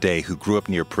 Morris Day, who grew up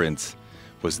near Prince,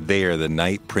 was there the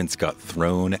night Prince got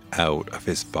thrown out of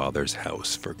his father's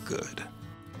house for good.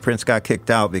 Prince got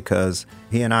kicked out because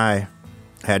he and I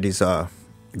had these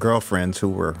girlfriends who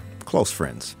were close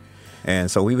friends. And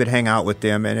so we would hang out with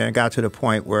them, and it got to the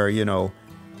point where,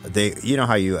 they,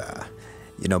 how you,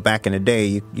 back in the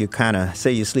day, you kind of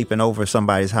say you're sleeping over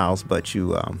somebody's house, but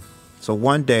so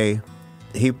one day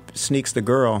he sneaks the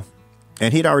girl,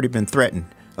 and he'd already been threatened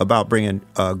about bringing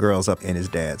girls up in his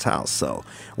dad's house. So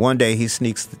one day he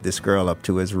sneaks this girl up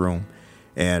to his room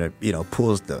and,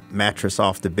 pulls the mattress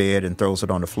off the bed and throws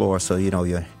it on the floor. So,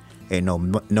 you ain't no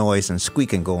noise and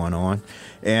squeaking going on.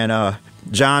 And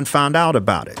John found out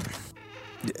about it.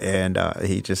 And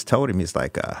he just told him, he's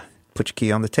like, put your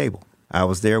key on the table. I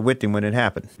was there with him when it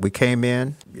happened. We came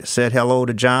in, said hello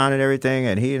to John and everything,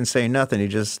 and he didn't say nothing. He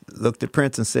just looked at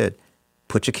Prince and said,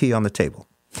 put your key on the table.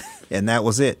 And that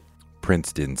was it.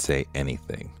 Prince didn't say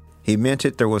anything. He meant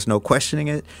it. There was no questioning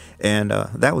it. And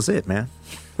that was it, man.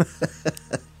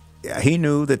 He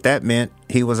knew that meant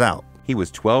he was out. He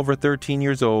was 12 or 13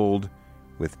 years old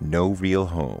with no real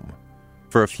home.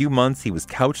 For a few months, he was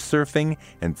couch surfing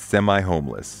and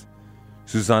semi-homeless.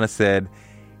 Susanna said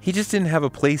he just didn't have a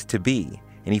place to be,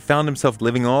 and he found himself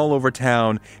living all over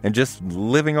town and just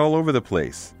living all over the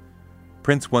place.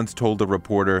 Prince once told a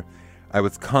reporter, "I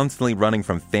was constantly running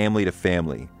from family to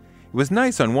family. It was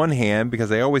nice on one hand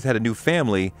because I always had a new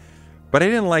family, but I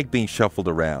didn't like being shuffled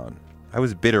around. I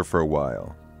was bitter for a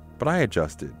while, but I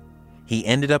adjusted." He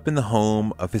ended up in the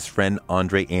home of his friend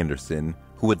Andre Anderson,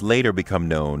 who would later become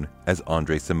known as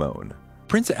Andre Simone.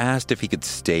 Prince asked if he could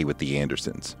stay with the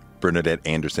Andersons. Bernadette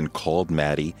Anderson called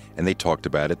Maddie, and they talked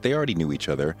about it. They already knew each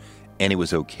other, and it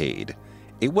was okayed.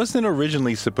 It wasn't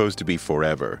originally supposed to be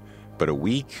forever, but a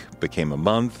week became a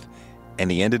month,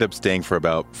 and he ended up staying for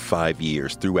about 5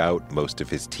 years throughout most of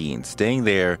his teens, staying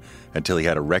there until he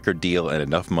had a record deal and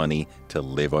enough money to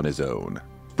live on his own.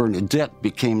 Bernadette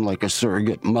became like a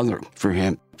surrogate mother for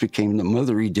him, became the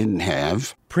mother he didn't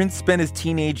have. Prince spent his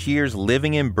teenage years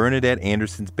living in Bernadette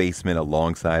Anderson's basement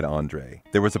alongside Andre.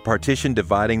 There was a partition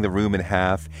dividing the room in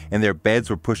half, and their beds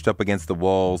were pushed up against the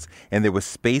walls, and there was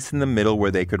space in the middle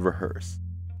where they could rehearse.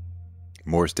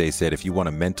 Morris Day said, if you want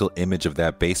a mental image of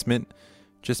that basement,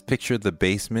 just picture the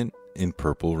basement in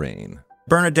Purple Rain.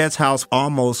 Bernadette's house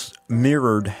almost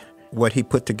mirrored what he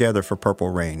put together for Purple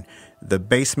Rain. The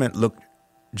basement looked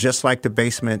just like the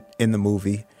basement in the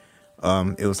movie.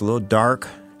 It was a little dark,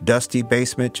 dusty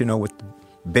basement, with the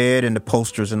bed and the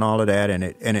posters and all of that.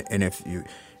 And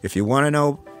if you want to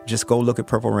know, just go look at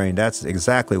Purple Rain. That's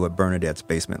exactly what Bernadette's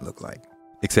basement looked like.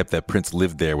 Except that Prince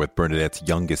lived there with Bernadette's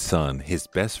youngest son, his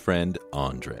best friend,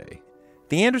 Andre.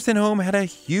 The Anderson home had a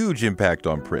huge impact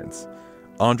on Prince.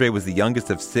 Andre was the youngest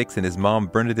of 6, and his mom,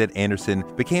 Bernadette Anderson,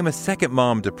 became a second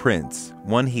mom to Prince,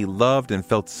 one he loved and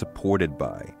felt supported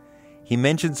by. He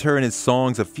mentions her in his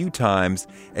songs a few times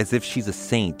as if she's a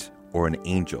saint or an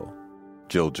angel.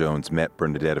 Jill Jones met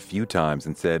Bernadette a few times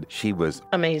and said she was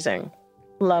amazing,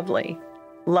 lovely,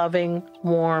 loving,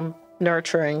 warm,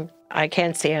 nurturing. I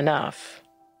can't say enough.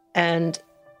 And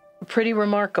pretty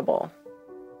remarkable,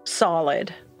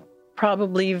 solid,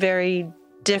 probably very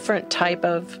different type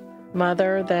of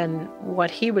mother than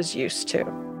what he was used to.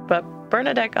 But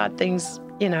Bernadette got things,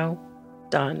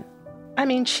 done. I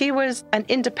mean, she was an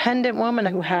independent woman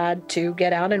who had to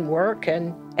get out and work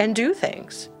and do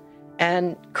things,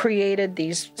 and created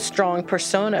these strong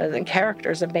personas and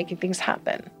characters of making things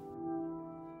happen.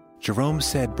 Jerome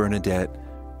said Bernadette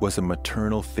was a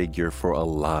maternal figure for a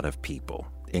lot of people,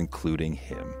 including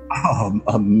him.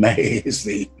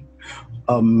 Amazing.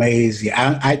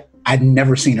 I'd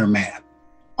never seen her mad.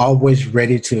 Always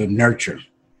ready to nurture.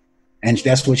 And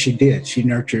that's what she did. She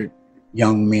nurtured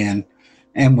young men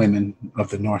and women of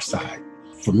the North Side.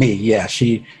 For me, yeah,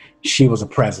 she was a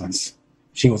presence.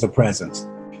 She was a presence.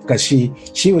 Because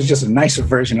she was just a nicer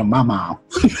version of my mom.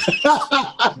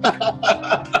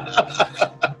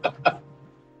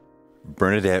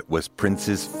 Bernadette was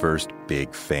Prince's first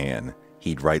big fan.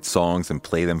 He'd write songs and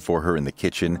play them for her in the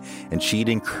kitchen, and she'd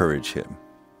encourage him.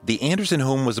 The Anderson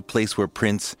home was a place where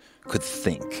Prince could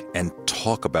think and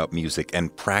talk about music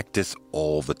and practice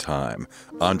all the time.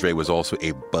 Andre was also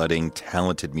a budding,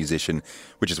 talented musician,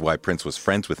 which is why Prince was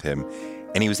friends with him,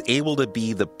 and he was able to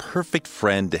be the perfect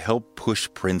friend to help push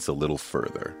Prince a little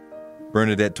further.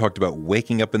 Bernadette talked about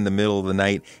waking up in the middle of the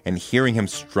night and hearing him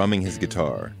strumming his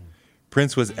guitar.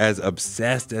 Prince was as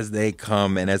obsessed as they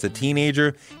come, and as a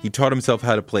teenager, he taught himself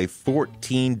how to play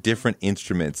 14 different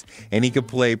instruments, and he could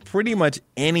play pretty much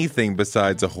anything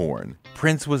besides a horn.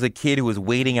 Prince was a kid who was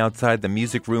waiting outside the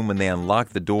music room when they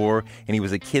unlocked the door, and he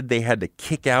was a kid they had to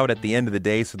kick out at the end of the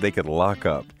day so they could lock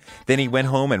up. Then he went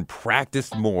home and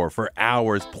practiced more for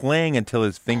hours, playing until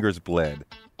his fingers bled.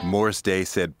 Morris Day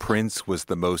said Prince was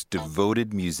the most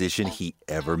devoted musician he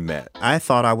ever met. I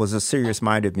thought I was a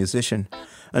serious-minded musician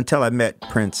until I met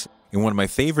Prince. In one of my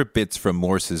favorite bits from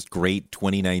Morris's great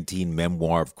 2019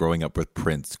 memoir of growing up with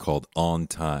Prince called On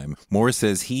Time, Morris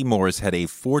says Morris, had a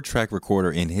 4-track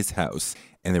recorder in his house,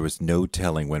 and there was no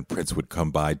telling when Prince would come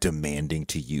by demanding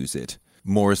to use it.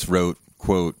 Morris wrote,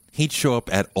 quote, he'd show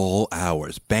up at all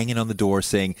hours, banging on the door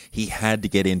saying he had to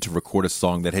get in to record a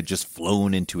song that had just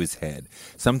flown into his head.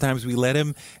 Sometimes we let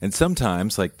him, and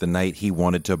sometimes, like the night he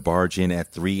wanted to barge in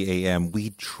at 3 a.m.,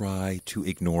 we'd try to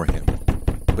ignore him.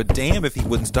 But damn if he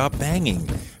wouldn't stop banging.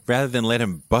 Rather than let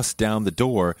him bust down the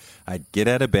door, I'd get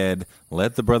out of bed,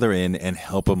 let the brother in, and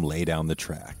help him lay down the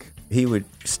track. He would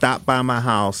stop by my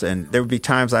house, and there would be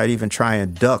times I'd even try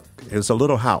and duck. It was a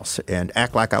little house, and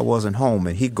act like I wasn't home.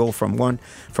 And he'd go from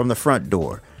the front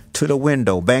door to the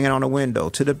window, banging on the window,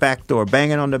 to the back door,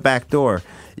 banging on the back door.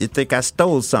 You'd think I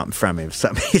stole something from him.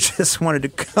 He just wanted to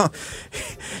come.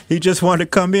 He just wanted to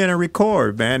come in and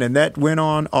record, man, and that went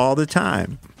on all the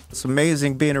time. It's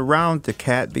amazing being around the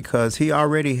cat because he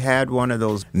already had one of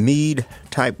those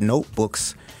Mead-type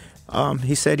notebooks.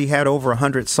 He said he had over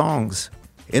 100 songs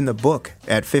in the book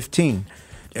at 15.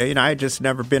 You know, I had just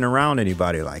never been around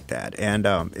anybody like that, and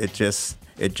it just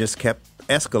kept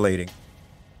escalating.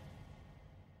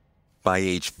 By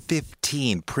age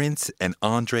 15, Prince and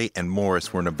Andre and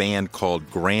Morris were in a band called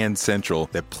Grand Central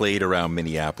that played around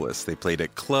Minneapolis. They played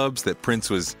at clubs that Prince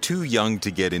was too young to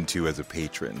get into as a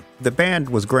patron. The band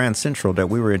was Grand Central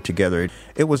that we were in together.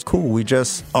 It was cool. We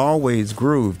just always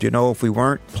grooved. You know, if we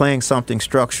weren't playing something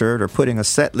structured or putting a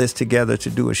set list together to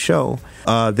do a show,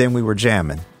 then we were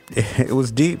jamming. It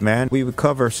was deep, man. We would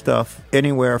cover stuff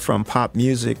anywhere from pop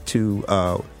music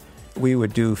to we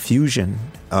would do fusion,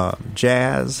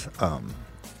 jazz,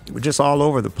 just all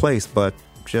over the place, but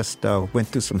just went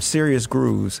through some serious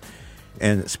grooves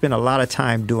and spent a lot of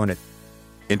time doing it.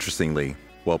 Interestingly,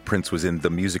 while Prince was in the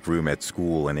music room at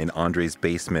school and in Andre's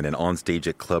basement and on stage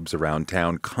at clubs around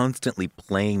town, constantly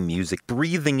playing music,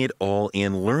 breathing it all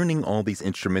in, learning all these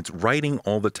instruments, writing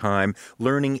all the time,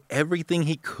 learning everything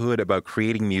he could about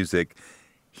creating music,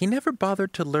 he never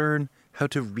bothered to learn how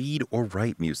to read or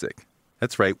write music.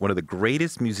 That's right, one of the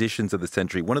greatest musicians of the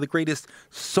century, one of the greatest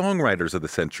songwriters of the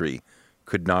century,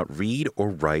 could not read or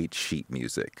write sheet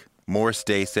music. Morris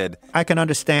Day said, I can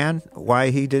understand why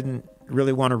he didn't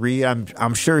really want to read.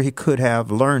 I'm sure he could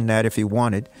have learned that if he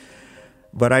wanted,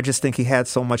 but I just think he had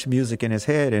so much music in his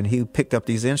head and he picked up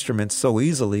these instruments so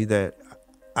easily that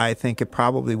I think it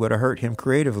probably would have hurt him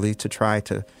creatively to try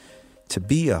to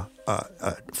be a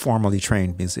formally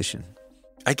trained musician.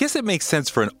 I guess it makes sense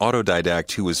for an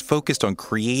autodidact who was focused on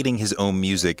creating his own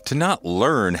music to not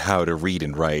learn how to read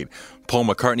and write. Paul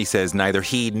McCartney says neither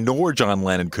he nor John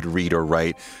Lennon could read or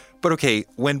write. But okay,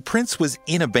 when Prince was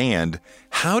in a band,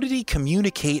 how did he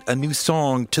communicate a new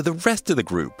song to the rest of the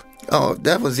group? Oh,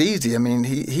 that was easy. I mean,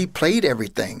 he played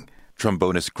everything.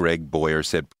 Trombonist Greg Boyer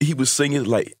said, he was singing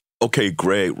like, okay,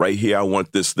 Greg, right here, I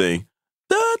want this thing.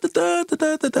 Da, da, da,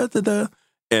 da, da, da, da, da.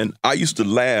 And I used to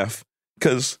laugh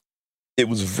because it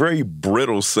was very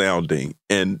brittle sounding,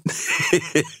 and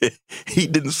he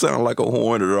didn't sound like a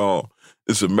horn at all.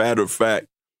 As a matter of fact,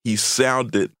 he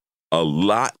sounded a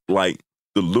lot like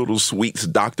the Little Sweets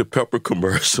Dr. Pepper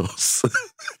commercials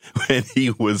when he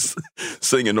was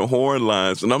singing the horn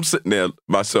lines. And I'm sitting there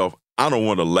myself, I don't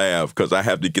want to laugh because I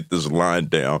have to get this line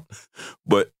down,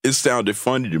 but it sounded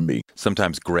funny to me.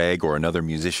 Sometimes Greg or another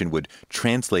musician would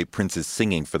translate Prince's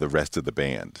singing for the rest of the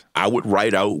band. I would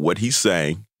write out what he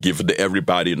sang, give it to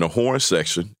everybody in the horn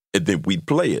section, and then we'd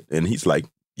play it. And he's like,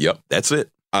 yep, that's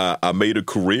it. I made a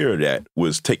career that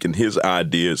was taking his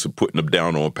ideas and putting them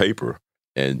down on paper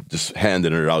and just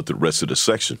handing it out to the rest of the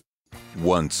section.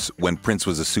 Once, when Prince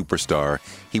was a superstar,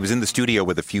 he was in the studio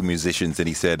with a few musicians and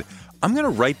he said, I'm going to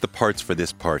write the parts for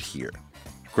this part here.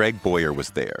 Greg Boyer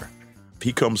was there.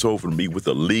 He comes over to me with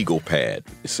a legal pad.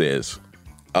 It says,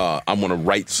 I'm going to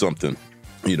write something,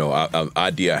 an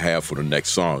idea I have for the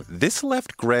next song. This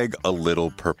left Greg a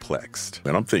little perplexed.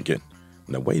 And I'm thinking,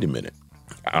 now, wait a minute.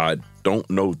 I don't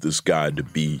know this guy to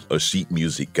be a sheet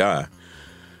music guy.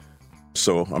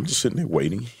 So I'm just sitting there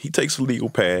waiting. He takes a legal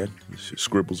pad, he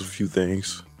scribbles a few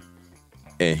things,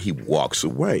 and he walks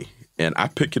away. And I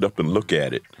pick it up and look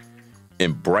at it.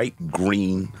 In bright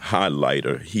green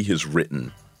highlighter, he has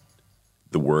written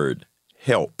the word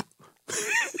help.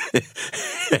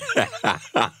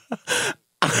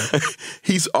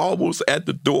 He's almost at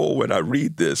the door when I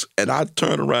read this, and I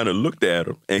turned around and looked at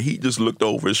him, and he just looked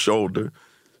over his shoulder,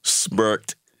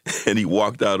 smirked, and he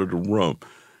walked out of the room.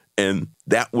 And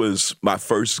that was my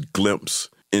first glimpse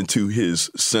into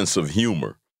his sense of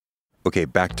humor. Okay,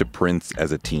 back to Prince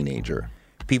as a teenager.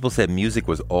 People said music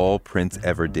was all Prince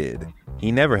ever did.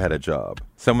 He never had a job.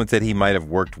 Someone said he might have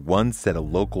worked once at a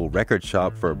local record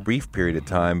shop for a brief period of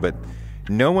time, but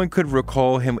no one could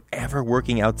recall him ever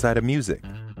working outside of music.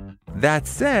 That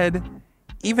said,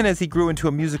 even as he grew into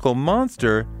a musical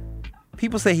monster,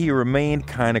 people say he remained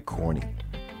kind of corny.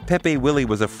 Pepe Willie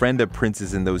was a friend of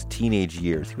Prince's in those teenage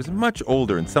years. He was much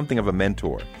older and something of a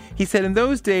mentor. He said in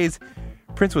those days,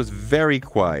 Prince was very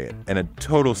quiet and a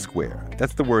total square.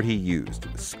 That's the word he used,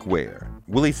 square.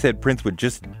 Willie said Prince would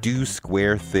just do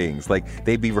square things. Like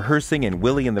they'd be rehearsing and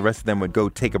Willie and the rest of them would go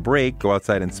take a break, go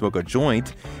outside and smoke a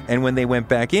joint. And when they went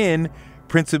back in,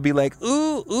 Prince would be like,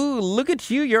 ooh, look at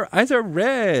you, your eyes are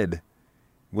red.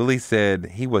 Willie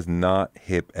said he was not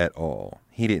hip at all.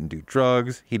 He didn't do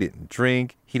drugs, he didn't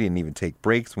drink, he didn't even take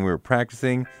breaks when we were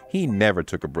practicing. He never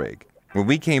took a break. When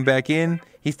we came back in,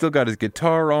 he still got his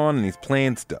guitar on and he's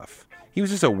playing stuff. He was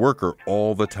just a worker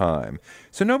all the time.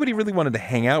 So nobody really wanted to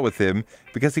hang out with him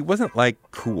because he wasn't, like,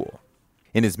 cool.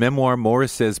 In his memoir,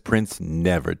 Morris says Prince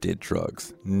never did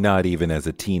drugs, not even as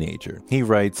a teenager. He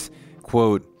writes,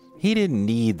 quote, "He didn't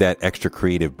need that extra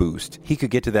creative boost. He could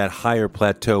get to that higher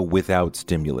plateau without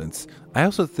stimulants. I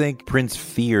also think Prince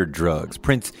feared drugs.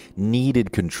 Prince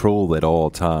needed control at all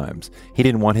times. He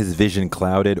didn't want his vision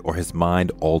clouded or his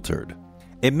mind altered."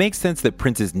 It makes sense that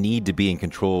Prince's need to be in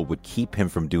control would keep him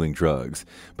from doing drugs,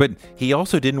 but he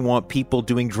also didn't want people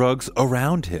doing drugs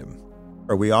around him.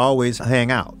 Or we always hang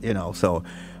out, so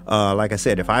like I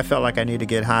said, if I felt like I need to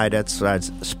get high, I'd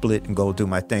split and go do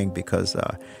my thing because,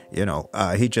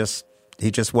 he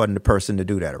just wasn't the person to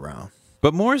do that around.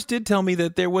 But Morris did tell me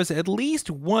that there was at least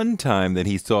one time that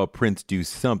he saw Prince do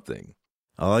something.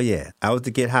 Oh, yeah. I was the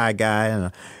get high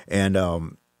guy,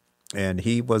 and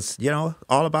he was,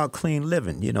 all about clean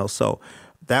living, so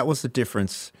that was the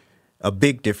difference, a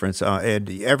big difference. And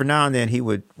every now and then he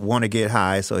would want to get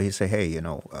high, so he'd say, hey,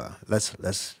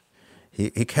 let's. He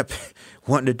kept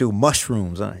wanting to do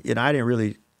mushrooms. I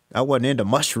wasn't into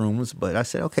mushrooms, but I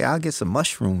said, okay, I'll get some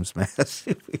mushrooms, man.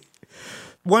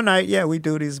 One night, we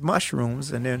do these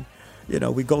mushrooms, and then,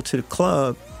 we go to the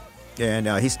club, and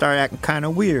he started acting kind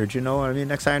of weird,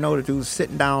 Next thing I know, the dude's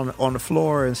sitting down on the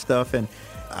floor and stuff, and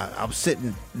I was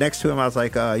sitting next to him. I was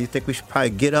like, you think we should probably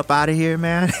get up out of here,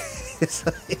 man?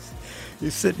 So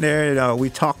he's sitting there, and we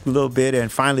talked a little bit and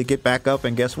finally get back up,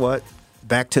 and guess what?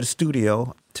 Back to the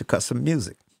studio to cut some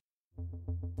music.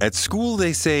 At school,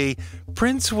 they say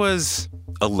Prince was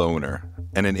a loner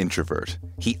and an introvert.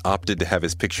 He opted to have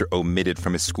his picture omitted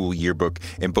from his school yearbook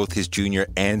in both his junior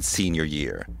and senior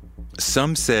year.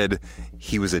 Some said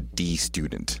he was a D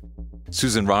student.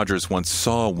 Susan Rogers once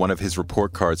saw one of his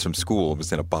report cards from school. It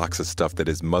was in a box of stuff that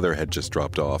his mother had just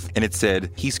dropped off. And it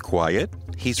said, he's quiet,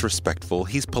 he's respectful,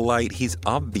 he's polite, he's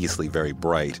obviously very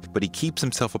bright, but he keeps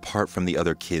himself apart from the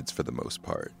other kids for the most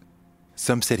part.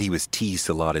 Some said he was teased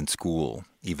a lot in school,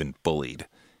 even bullied.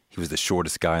 He was the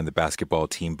shortest guy on the basketball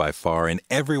team by far, and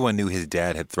everyone knew his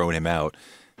dad had thrown him out.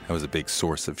 That was a big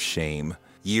source of shame.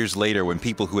 Years later, when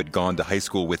people who had gone to high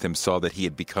school with him saw that he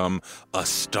had become a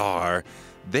star,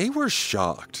 they were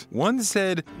shocked. One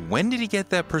said, when did he get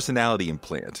that personality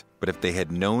implant? But if they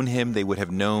had known him, they would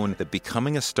have known that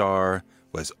becoming a star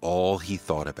was all he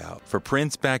thought about. For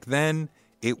Prince back then,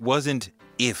 it wasn't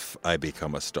if I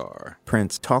become a star.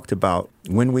 Prince talked about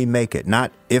when we make it,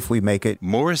 not if we make it.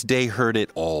 Morris Day heard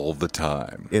it all the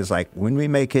time. It's like, when we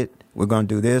make it, we're going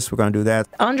to do this, we're going to do that.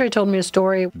 Andre told me a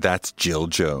story. That's Jill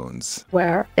Jones.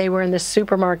 Where they were in this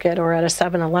supermarket or at a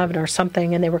 7-Eleven or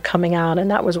something, and they were coming out, and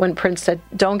that was when Prince said,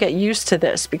 don't get used to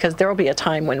this, because there will be a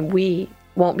time when we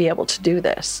won't be able to do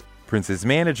this. Prince's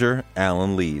manager,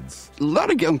 Alan Leeds. A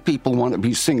lot of young people want to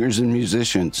be singers and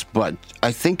musicians, but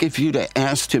I think if you'd have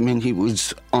asked him and he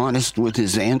was honest with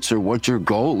his answer, what your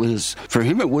goal is, for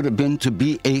him it would have been to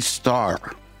be a star,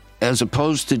 as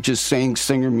opposed to just saying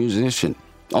singer-musician.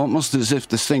 Almost as if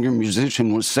the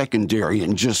singer-musician was secondary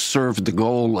and just served the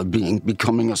goal of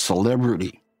becoming a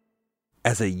celebrity.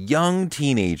 As a young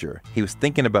teenager, he was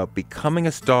thinking about becoming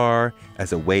a star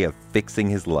as a way of fixing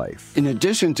his life. In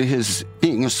addition to his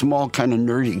being a small kind of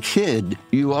nerdy kid,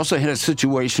 you also had a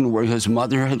situation where his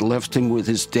mother had left him with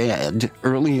his dad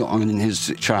early on in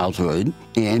his childhood.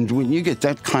 And when you get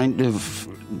that kind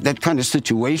of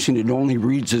situation, it only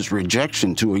reads as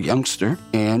rejection to a youngster.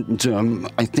 And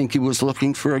I think he was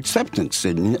looking for acceptance.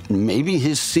 And maybe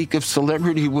his seek of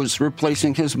celebrity was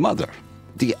replacing his mother.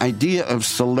 The idea of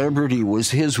celebrity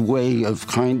was his way of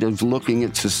kind of looking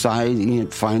at society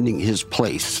and finding his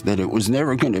place, that it was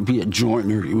never going to be a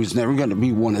joiner, he was never going to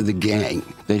be one of the gang,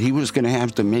 that he was going to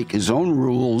have to make his own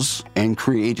rules and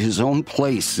create his own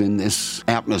place in this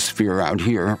atmosphere out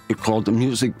here called the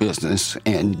music business,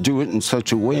 and do it in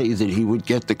such a way that he would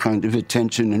get the kind of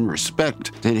attention and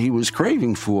respect that he was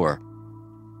craving for.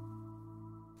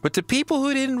 But to people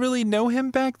who didn't really know him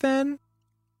back then,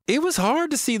 it was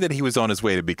hard to see that he was on his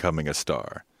way to becoming a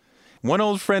star. One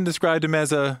old friend described him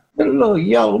as a little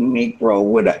yellow Negro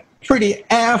with a pretty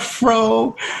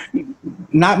afro,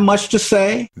 not much to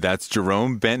say. That's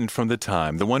Jerome Benton from the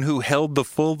time, the one who held the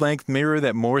full-length mirror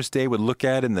that Morris Day would look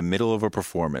at in the middle of a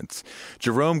performance.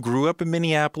 Jerome grew up in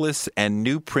Minneapolis and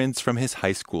knew Prince from his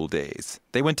high school days.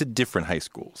 They went to different high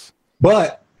schools.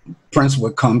 But Prince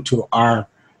would come to our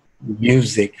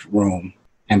music room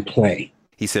and play.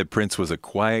 He said Prince was a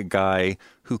quiet guy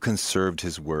who conserved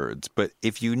his words, but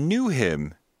if you knew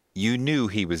him, You knew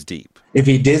he was deep. If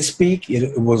he did speak,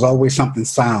 it was always something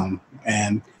sound,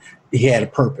 and he had a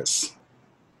purpose.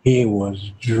 He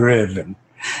was driven.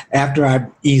 After I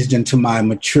eased into my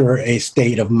mature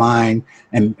state of mind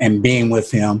and being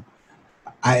with him,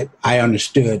 I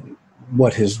understood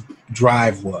what his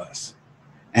drive was.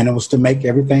 And it was to make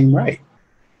everything right.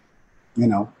 You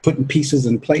know, putting pieces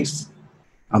in place.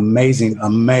 Amazing,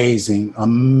 amazing,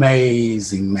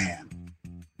 amazing man.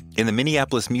 In the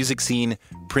Minneapolis music scene,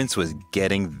 Prince was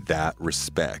getting that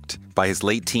respect. By his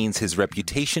late teens, his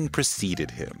reputation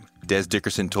preceded him. Des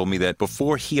Dickerson told me that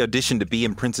before he auditioned to be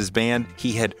in Prince's band,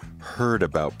 he had heard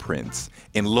about Prince.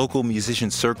 In local musician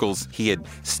circles, he had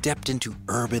stepped into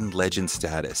urban legend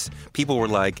status. People were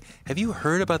like, have you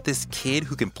heard about this kid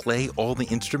who can play all the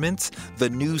instruments? The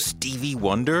new Stevie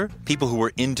Wonder? People who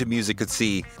were into music could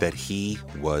see that he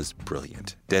was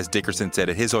brilliant. Des Dickerson said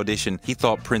at his audition, he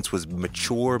thought Prince was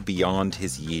mature beyond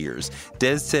his years.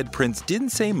 Des said Prince didn't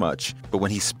say much, but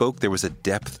when he spoke, there was a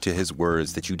depth to his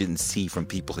words that you didn't see from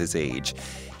people his age.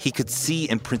 He could see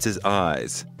in Prince's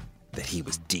eyes that he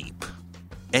was deep.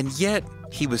 And yet,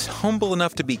 he was humble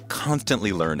enough to be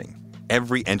constantly learning.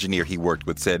 Every engineer he worked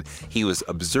with said he was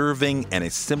observing and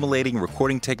assimilating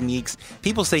recording techniques.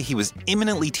 People say he was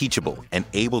eminently teachable and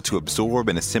able to absorb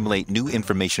and assimilate new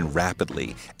information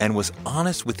rapidly, and was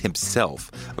honest with himself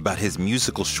about his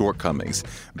musical shortcomings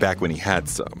back when he had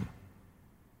some.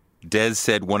 Des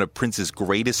said one of Prince's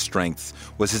greatest strengths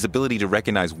was his ability to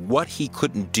recognize what he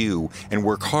couldn't do and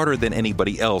work harder than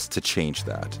anybody else to change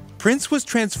that. Prince was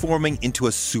transforming into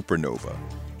a supernova.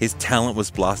 His talent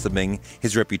was blossoming,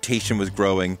 his reputation was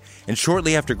growing, and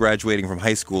shortly after graduating from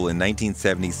high school in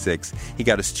 1976, he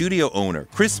got a studio owner,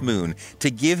 Chris Moon,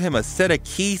 to give him a set of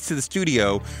keys to the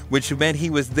studio, which meant he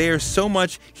was there so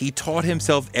much he taught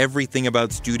himself everything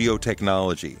about studio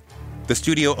technology. The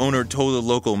studio owner told the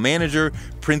local manager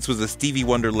Prince was a Stevie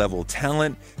Wonder-level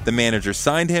talent. The manager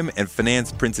signed him and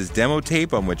financed Prince's demo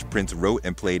tape, on which Prince wrote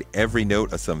and played every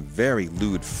note of some very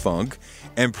lewd funk.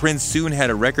 And Prince soon had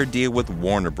a record deal with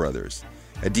Warner Brothers,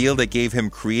 a deal that gave him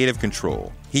creative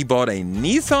control. He bought a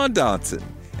Nissan Datsun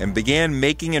and began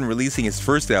making and releasing his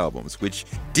first albums, which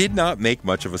did not make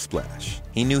much of a splash.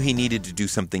 He knew he needed to do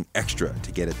something extra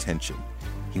to get attention.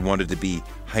 He wanted to be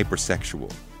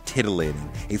hypersexual, titillating,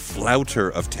 a flouter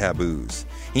of taboos.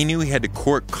 He knew he had to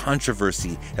court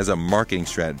controversy as a marketing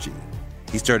strategy.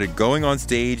 He started going on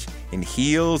stage in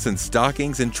heels and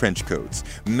stockings and trench coats,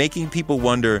 making people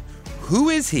wonder, who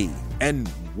is he and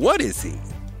what is he?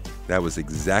 That was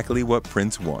exactly what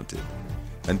Prince wanted.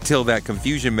 Until that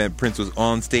confusion meant Prince was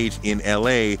on stage in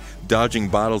LA, dodging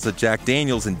bottles of Jack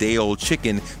Daniels and day-old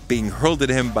chicken being hurled at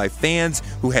him by fans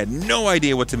who had no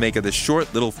idea what to make of the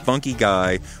short, little funky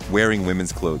guy wearing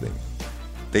women's clothing.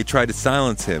 They tried to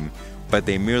silence him, but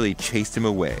they merely chased him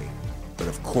away. But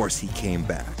of course he came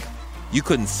back. You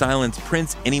couldn't silence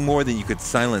Prince any more than you could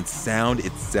silence sound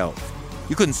itself.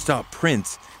 You couldn't stop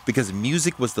Prince because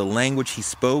music was the language he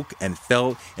spoke and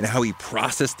felt and how he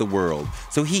processed the world.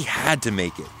 So he had to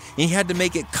make it. And he had to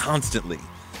make it constantly.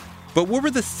 But what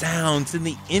were the sounds and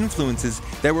the influences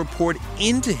that were poured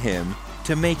into him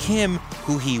to make him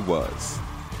who he was?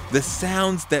 The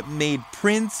sounds that made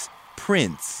Prince,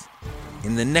 Prince,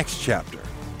 in the next chapter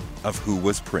of Who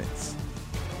Was Prince.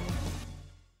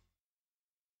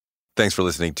 Thanks for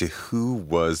listening to Who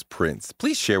Was Prince.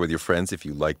 Please share with your friends if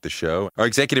you liked the show. Our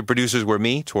executive producers were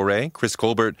me, Torre, Chris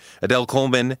Colbert, Adele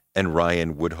Coleman, and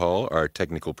Ryan Woodhall. Our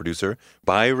technical producer,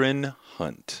 Byron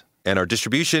Hunt. And our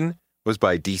distribution was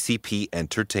by DCP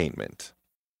Entertainment.